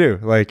like, what are you going to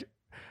do? Like,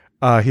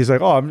 he's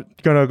like, oh, I'm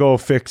going to go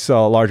fix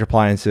large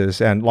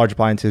appliances, and large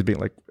appliances being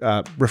like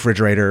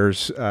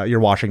refrigerators, your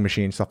washing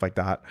machine, stuff like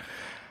that.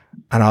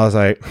 And I was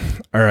like,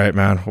 all right,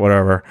 man,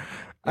 whatever.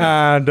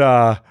 And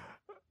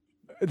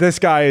this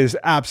guy is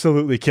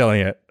absolutely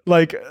killing it.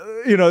 Like,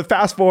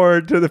 fast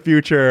forward to the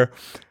future.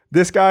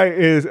 This guy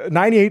is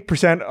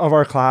 98% of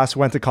our class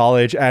went to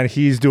college, and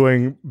he's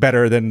doing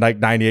better than like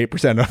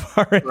 98% of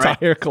our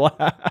entire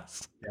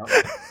class.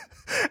 Yep.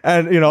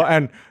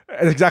 And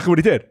that's exactly what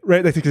he did,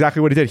 right? That's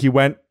exactly what he did. He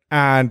went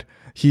and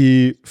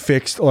he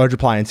fixed large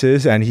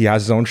appliances, and he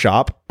has his own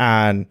shop,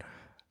 and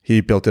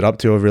he built it up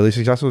to a really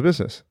successful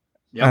business.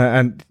 Yep.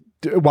 And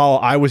while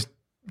I was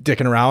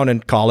dicking around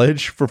in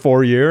college for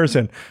 4 years,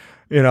 and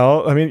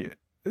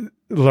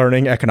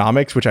learning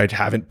economics, which I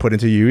haven't put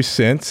into use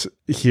since,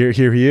 here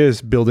he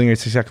is building a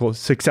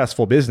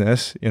successful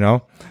business,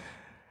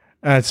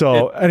 And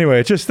so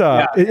anyway, it's just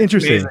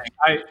interesting.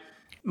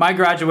 My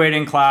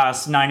graduating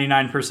class,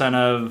 99%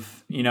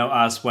 of,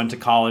 us went to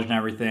college and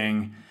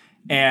everything.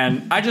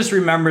 And I just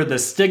remember the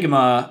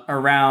stigma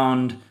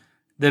around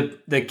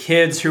the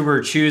kids who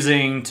were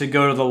choosing to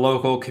go to the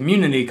local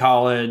community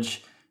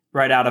college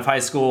right out of high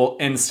school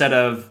instead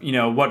of,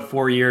 what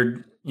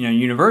 4-year,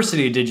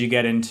 university did you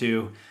get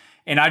into?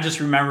 And I just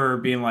remember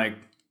being like,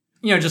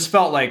 just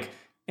felt like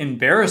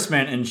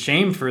embarrassment and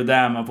shame for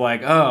them of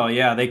like, oh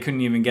yeah, they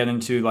couldn't even get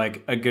into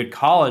like a good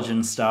college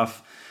and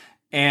stuff.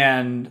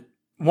 And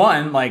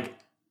like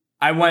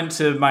I went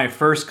to my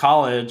first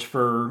college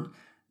for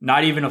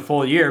not even a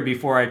full year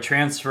before I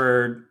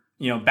transferred,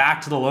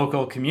 back to the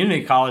local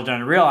community college.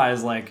 And I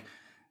realized like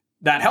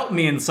that helped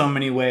me in so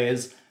many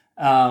ways.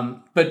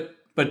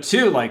 But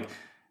too, like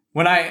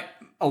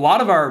a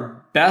lot of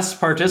our best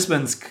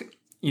participants,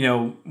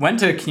 went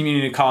to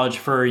community college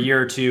for a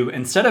year or two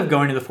instead of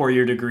going to the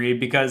 4-year degree,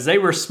 because they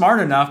were smart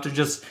enough to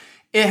just,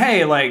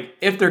 hey, like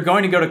if they're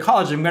going to go to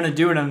college, I'm going to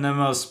do it in the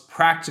most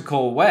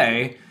practical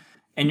way.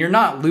 And you're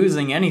not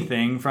losing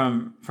anything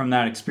from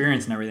that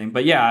experience and everything.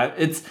 But yeah,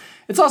 it's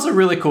also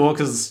really cool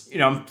because,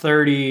 I'm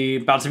 30,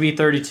 about to be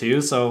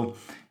 32. So,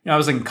 I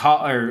was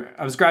I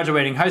was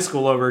graduating high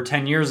school over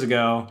 10 years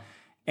ago,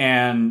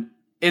 and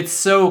it's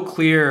so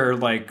clear,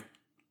 like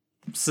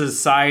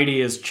society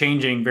is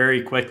changing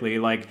very quickly.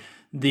 Like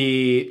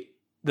the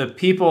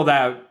people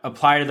that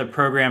apply to the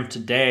program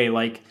today,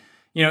 like,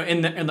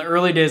 in the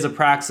early days of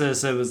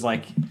Praxis, it was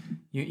like,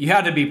 you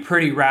had to be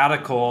pretty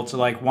radical to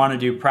like want to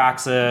do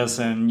Praxis,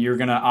 and you're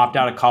going to opt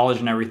out of college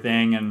and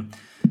everything. And,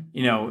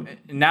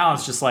 now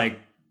it's just like,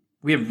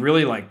 we have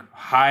really like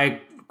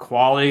high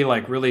quality,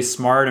 like really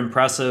smart,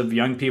 impressive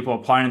young people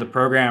applying to the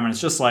program. And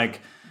it's just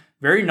like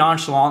very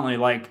nonchalantly,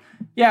 like,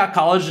 yeah,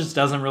 college just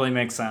doesn't really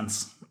make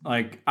sense.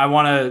 Like I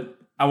want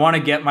to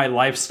get my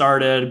life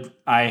started.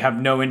 I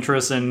have no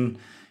interest in,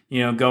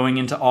 going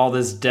into all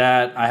this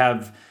debt. I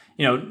have,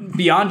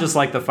 beyond just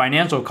like the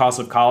financial cost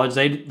of college,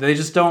 they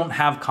just don't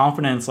have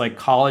confidence like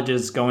college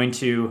is going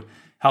to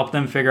help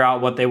them figure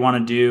out what they want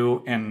to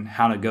do and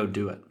how to go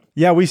do it.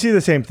 Yeah, we see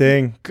the same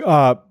thing.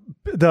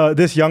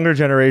 This younger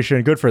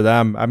generation, good for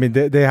them. I mean,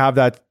 they have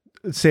that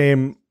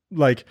same,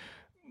 like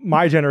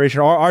my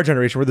generation or our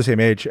generation, we're the same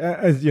age.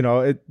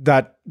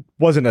 That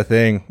wasn't a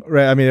thing,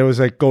 right? I mean, it was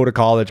like, go to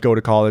college.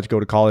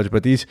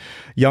 But these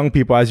young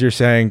people, as you're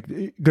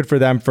saying, good for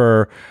them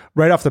for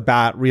right off the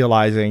bat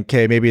realizing,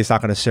 okay, maybe it's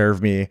not going to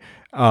serve me.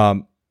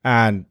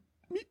 And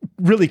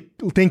really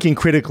thinking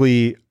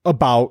critically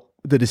about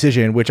the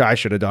decision, which I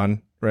should have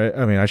done, right?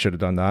 I mean, I should have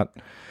done that.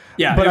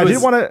 Yeah, but I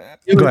did want to.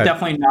 It was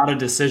definitely not a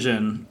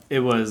decision.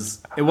 It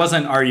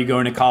wasn't, are you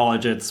going to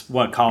college? It's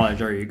what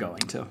college are you going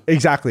to?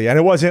 Exactly. And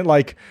it wasn't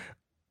like,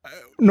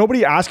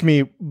 nobody asked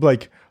me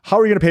like, how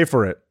are you going to pay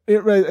for it?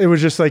 It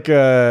was just like,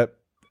 I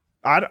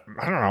don't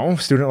know,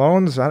 student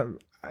loans. I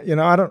don't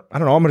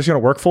know. I'm just going to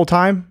work full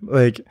time.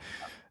 Like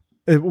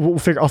I'll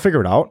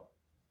figure it out.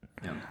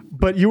 Yeah.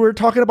 But you were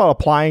talking about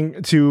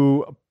applying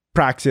to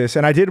Praxis,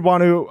 and I did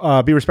want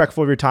to be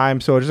respectful of your time.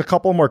 So just a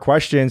couple more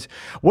questions.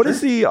 What is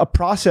the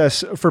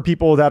process for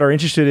people that are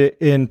interested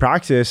in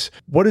Praxis?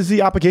 What is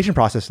the application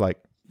process like?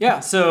 Yeah.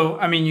 So,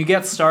 I mean, you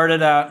get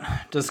started at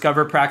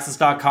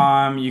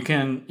discoverpraxis.com. You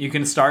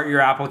can start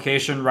your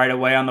application right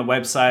away on the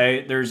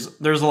website.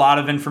 There's a lot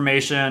of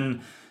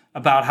information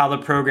about how the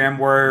program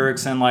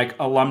works and like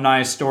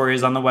alumni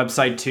stories on the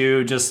website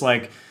too. Just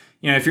like,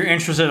 if you're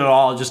interested at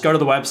all, just go to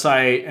the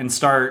website and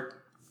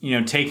start,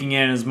 taking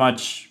in as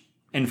much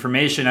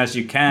information as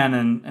you can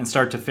and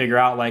start to figure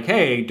out like,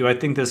 hey, do I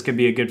think this could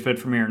be a good fit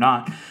for me or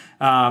not?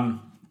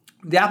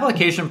 the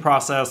application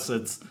process,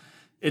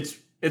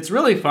 it's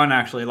really fun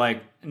actually.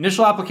 Like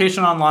initial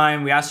application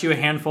online, we ask you a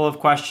handful of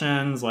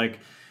questions like,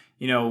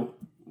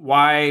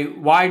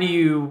 why do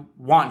you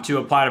want to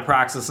apply to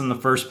Praxis in the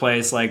first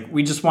place? Like,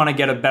 we just want to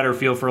get a better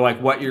feel for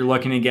like what you're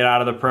looking to get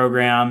out of the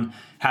program.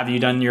 Have you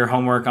done your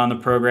homework on the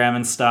program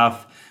and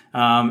stuff?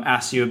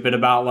 Ask you a bit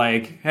about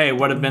like, hey,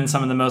 what have been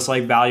some of the most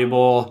like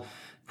valuable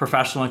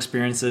professional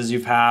experiences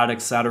you've had,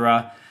 et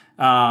cetera.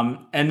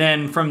 And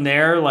then from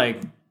there,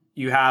 like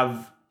you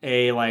have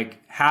a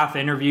like half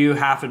interview,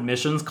 half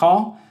admissions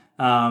call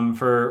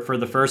for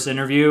the first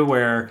interview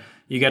where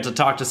you get to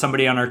talk to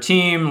somebody on our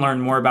team,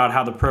 learn more about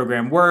how the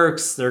program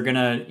works. They're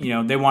gonna,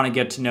 they want to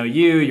get to know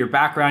you, your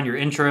background, your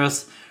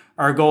interests.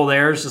 Our goal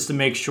there is just to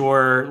make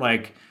sure,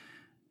 like,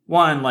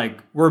 one, like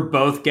we're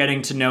both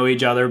getting to know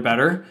each other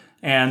better.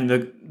 And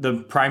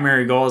the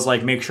primary goal is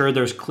like make sure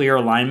there's clear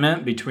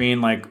alignment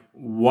between like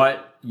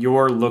what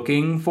you're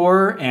looking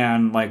for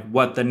and like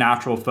what the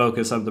natural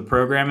focus of the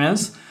program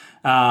is.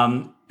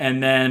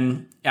 And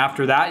then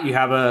after that, you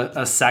have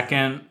a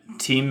second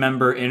team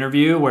member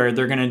interview where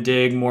they're going to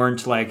dig more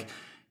into like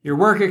your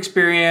work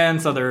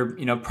experience, other,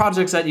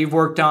 projects that you've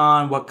worked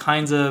on, what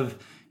kinds of,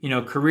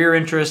 career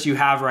interests you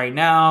have right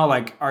now.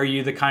 Like, are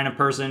you the kind of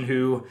person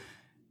who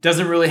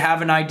doesn't really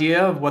have an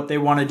idea of what they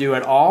want to do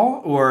at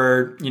all?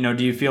 Or,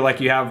 do you feel like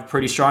you have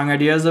pretty strong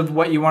ideas of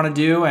what you want to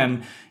do?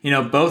 And,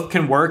 both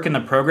can work in the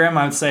program.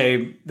 I would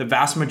say the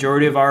vast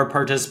majority of our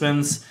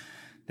participants,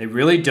 they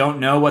really don't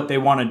know what they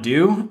want to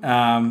do.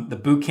 The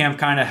boot camp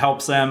kind of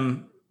helps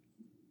them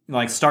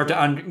like start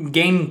to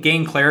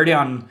gain clarity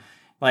on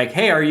like,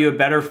 hey, are you a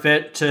better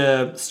fit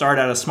to start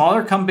at a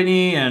smaller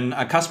company and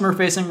a customer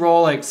facing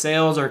role like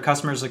sales or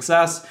customer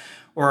success?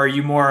 Or are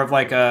you more of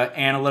like a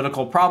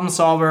analytical problem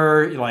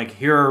solver? Like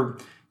here are,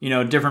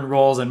 different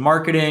roles in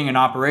marketing and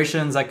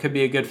operations that could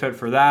be a good fit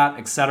for that,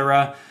 et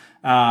cetera.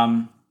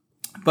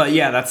 But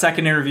yeah, that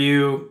second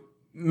interview,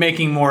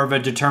 making more of a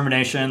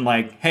determination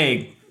like,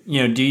 hey,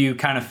 do you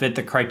kind of fit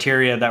the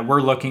criteria that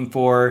we're looking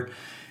for?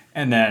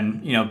 And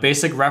then,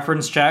 basic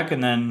reference check.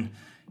 And then,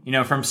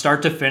 from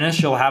start to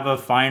finish, you'll have a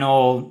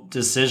final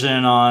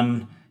decision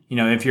on,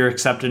 if you're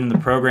accepted in the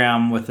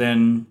program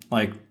within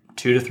like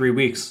 2 to 3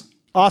 weeks.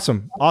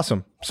 Awesome.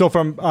 So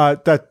from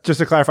that, just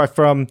to clarify,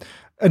 from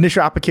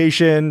initial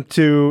application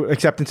to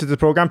acceptance into the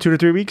program, 2 to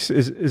 3 weeks,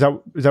 is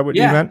that what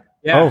you meant?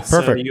 Yeah. Oh,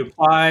 perfect. So you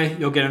apply,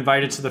 you'll get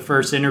invited to the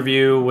first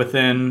interview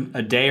within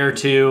a day or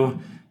two.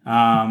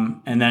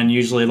 And then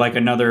usually like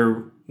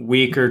another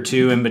week or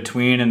two in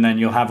between, and then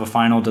you'll have a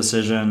final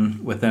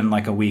decision within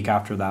like a week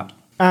after that.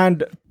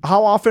 And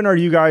how often are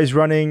you guys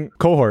running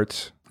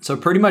cohorts? So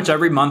pretty much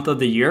every month of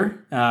the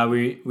year.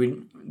 We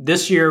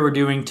this year we're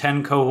doing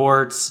 10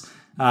 cohorts.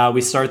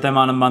 We start them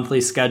on a monthly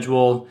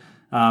schedule.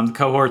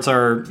 Cohorts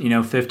are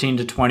 15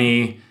 to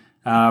 20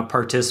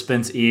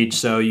 participants each,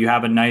 so you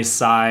have a nice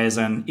size,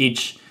 and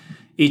each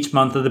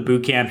month of the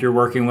boot camp, you're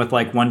working with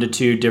like 1 to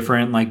 2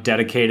 different like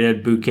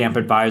dedicated boot camp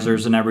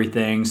advisors and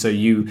everything. So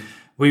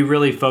we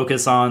really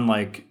focus on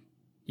like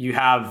you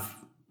have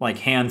like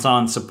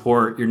hands-on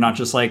support. You're not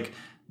just like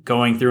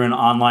going through an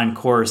online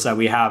course that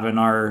we have in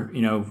our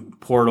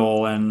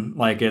portal and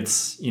like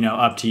it's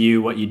up to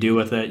you what you do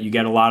with it. You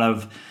get a lot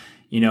of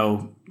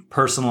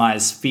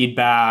personalized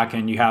feedback,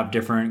 and you have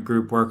different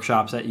group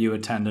workshops that you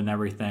attend and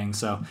everything.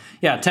 So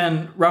yeah,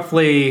 10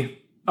 roughly.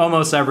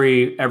 Almost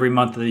every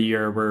month of the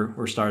year,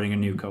 we're starting a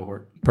new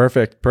cohort.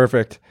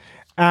 Perfect.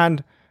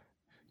 And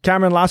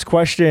Cameron, last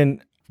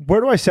question.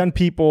 Where do I send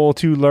people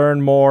to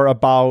learn more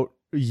about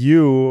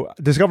you?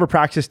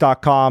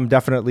 Discoverpraxis.com,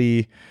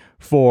 definitely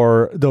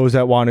for those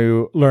that want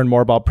to learn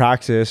more about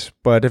Praxis.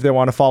 But if they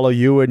want to follow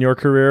you in your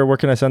career, where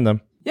can I send them?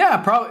 Yeah,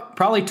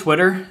 probably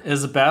Twitter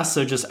is the best.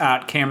 So just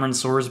at Cameron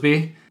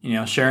Sorsby,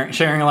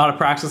 sharing a lot of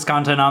Praxis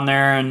content on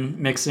there and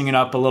mixing it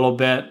up a little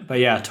bit. But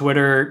yeah,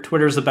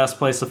 Twitter's the best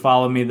place to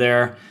follow me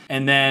there.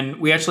 And then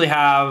we actually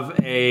have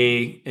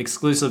a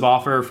exclusive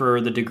offer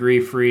for the Degree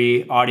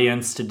Free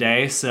audience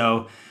today.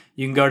 So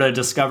you can go to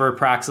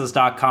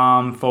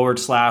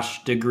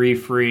discoverpraxis.com/degree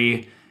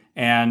free.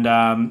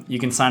 And you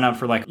can sign up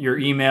for like your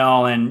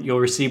email and you'll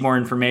receive more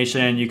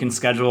information. You can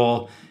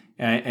schedule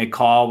a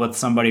call with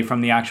somebody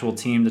from the actual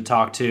team to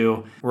talk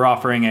to. We're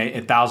offering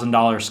a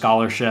 $1,000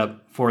 scholarship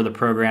for the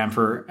program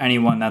for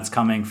anyone that's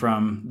coming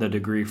from the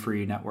Degree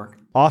Free network.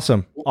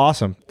 Awesome.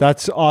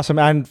 That's awesome.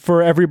 And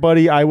for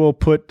everybody, I will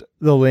put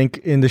the link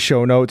in the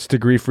show notes,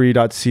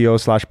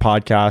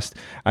 degreefree.co/podcast,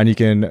 and you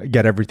can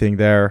get everything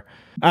there.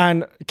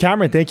 And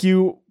Cameron, thank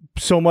you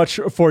so much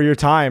for your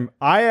time.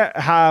 I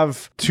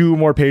have 2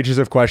 more pages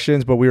of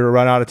questions, but we were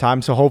run out of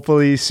time. So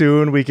hopefully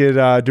soon we could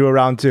do a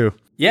round 2.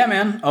 Yeah,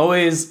 man.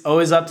 Always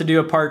up to do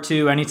a part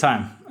 2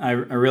 anytime. I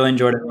really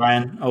enjoyed it,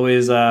 Ryan.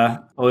 Always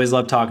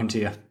love talking to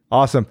you.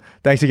 Awesome.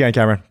 Thanks again,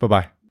 Cameron.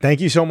 Bye-bye.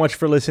 Thank you so much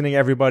for listening,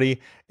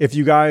 everybody. If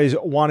you guys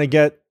want to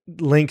get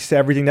links to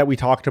everything that we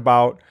talked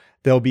about,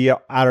 they'll be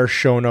at our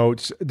show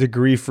notes,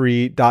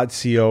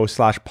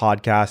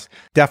 degreefree.co/podcast.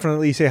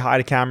 Definitely say hi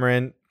to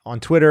Cameron on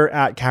Twitter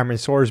at Cameron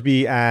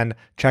Sorsby, and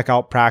check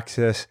out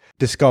Praxis,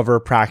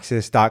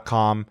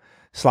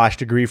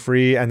 discoverpraxis.com/degree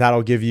free. And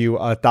that'll give you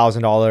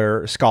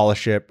 $1,000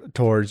 scholarship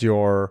towards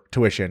your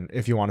tuition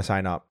if you want to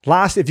sign up.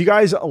 Last, if you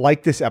guys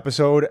like this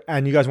episode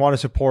and you guys want to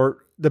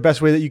support, the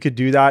best way that you could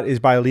do that is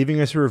by leaving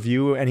us a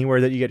review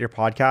anywhere that you get your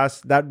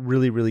podcast. That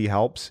really, really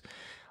helps.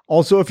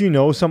 Also, if you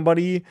know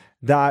somebody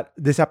that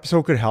this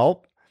episode could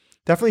help,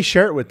 definitely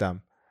share it with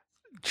them.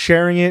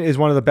 Sharing it is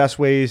one of the best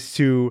ways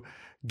to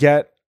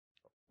get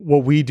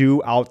what we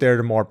do out there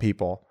to more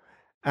people.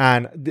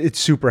 And it's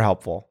super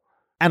helpful.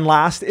 And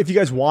last, if you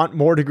guys want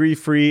more Degree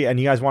Free and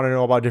you guys want to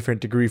know about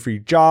different Degree Free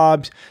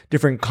jobs,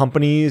 different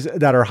companies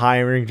that are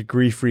hiring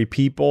Degree Free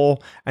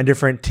people, and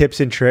different tips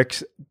and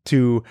tricks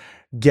to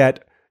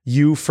get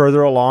you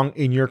further along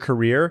in your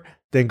career,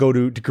 then go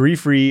to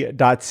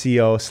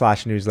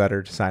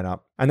degreefree.co/newsletter to sign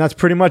up. And that's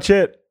pretty much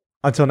it.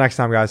 Until next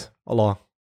time, guys. Aloha.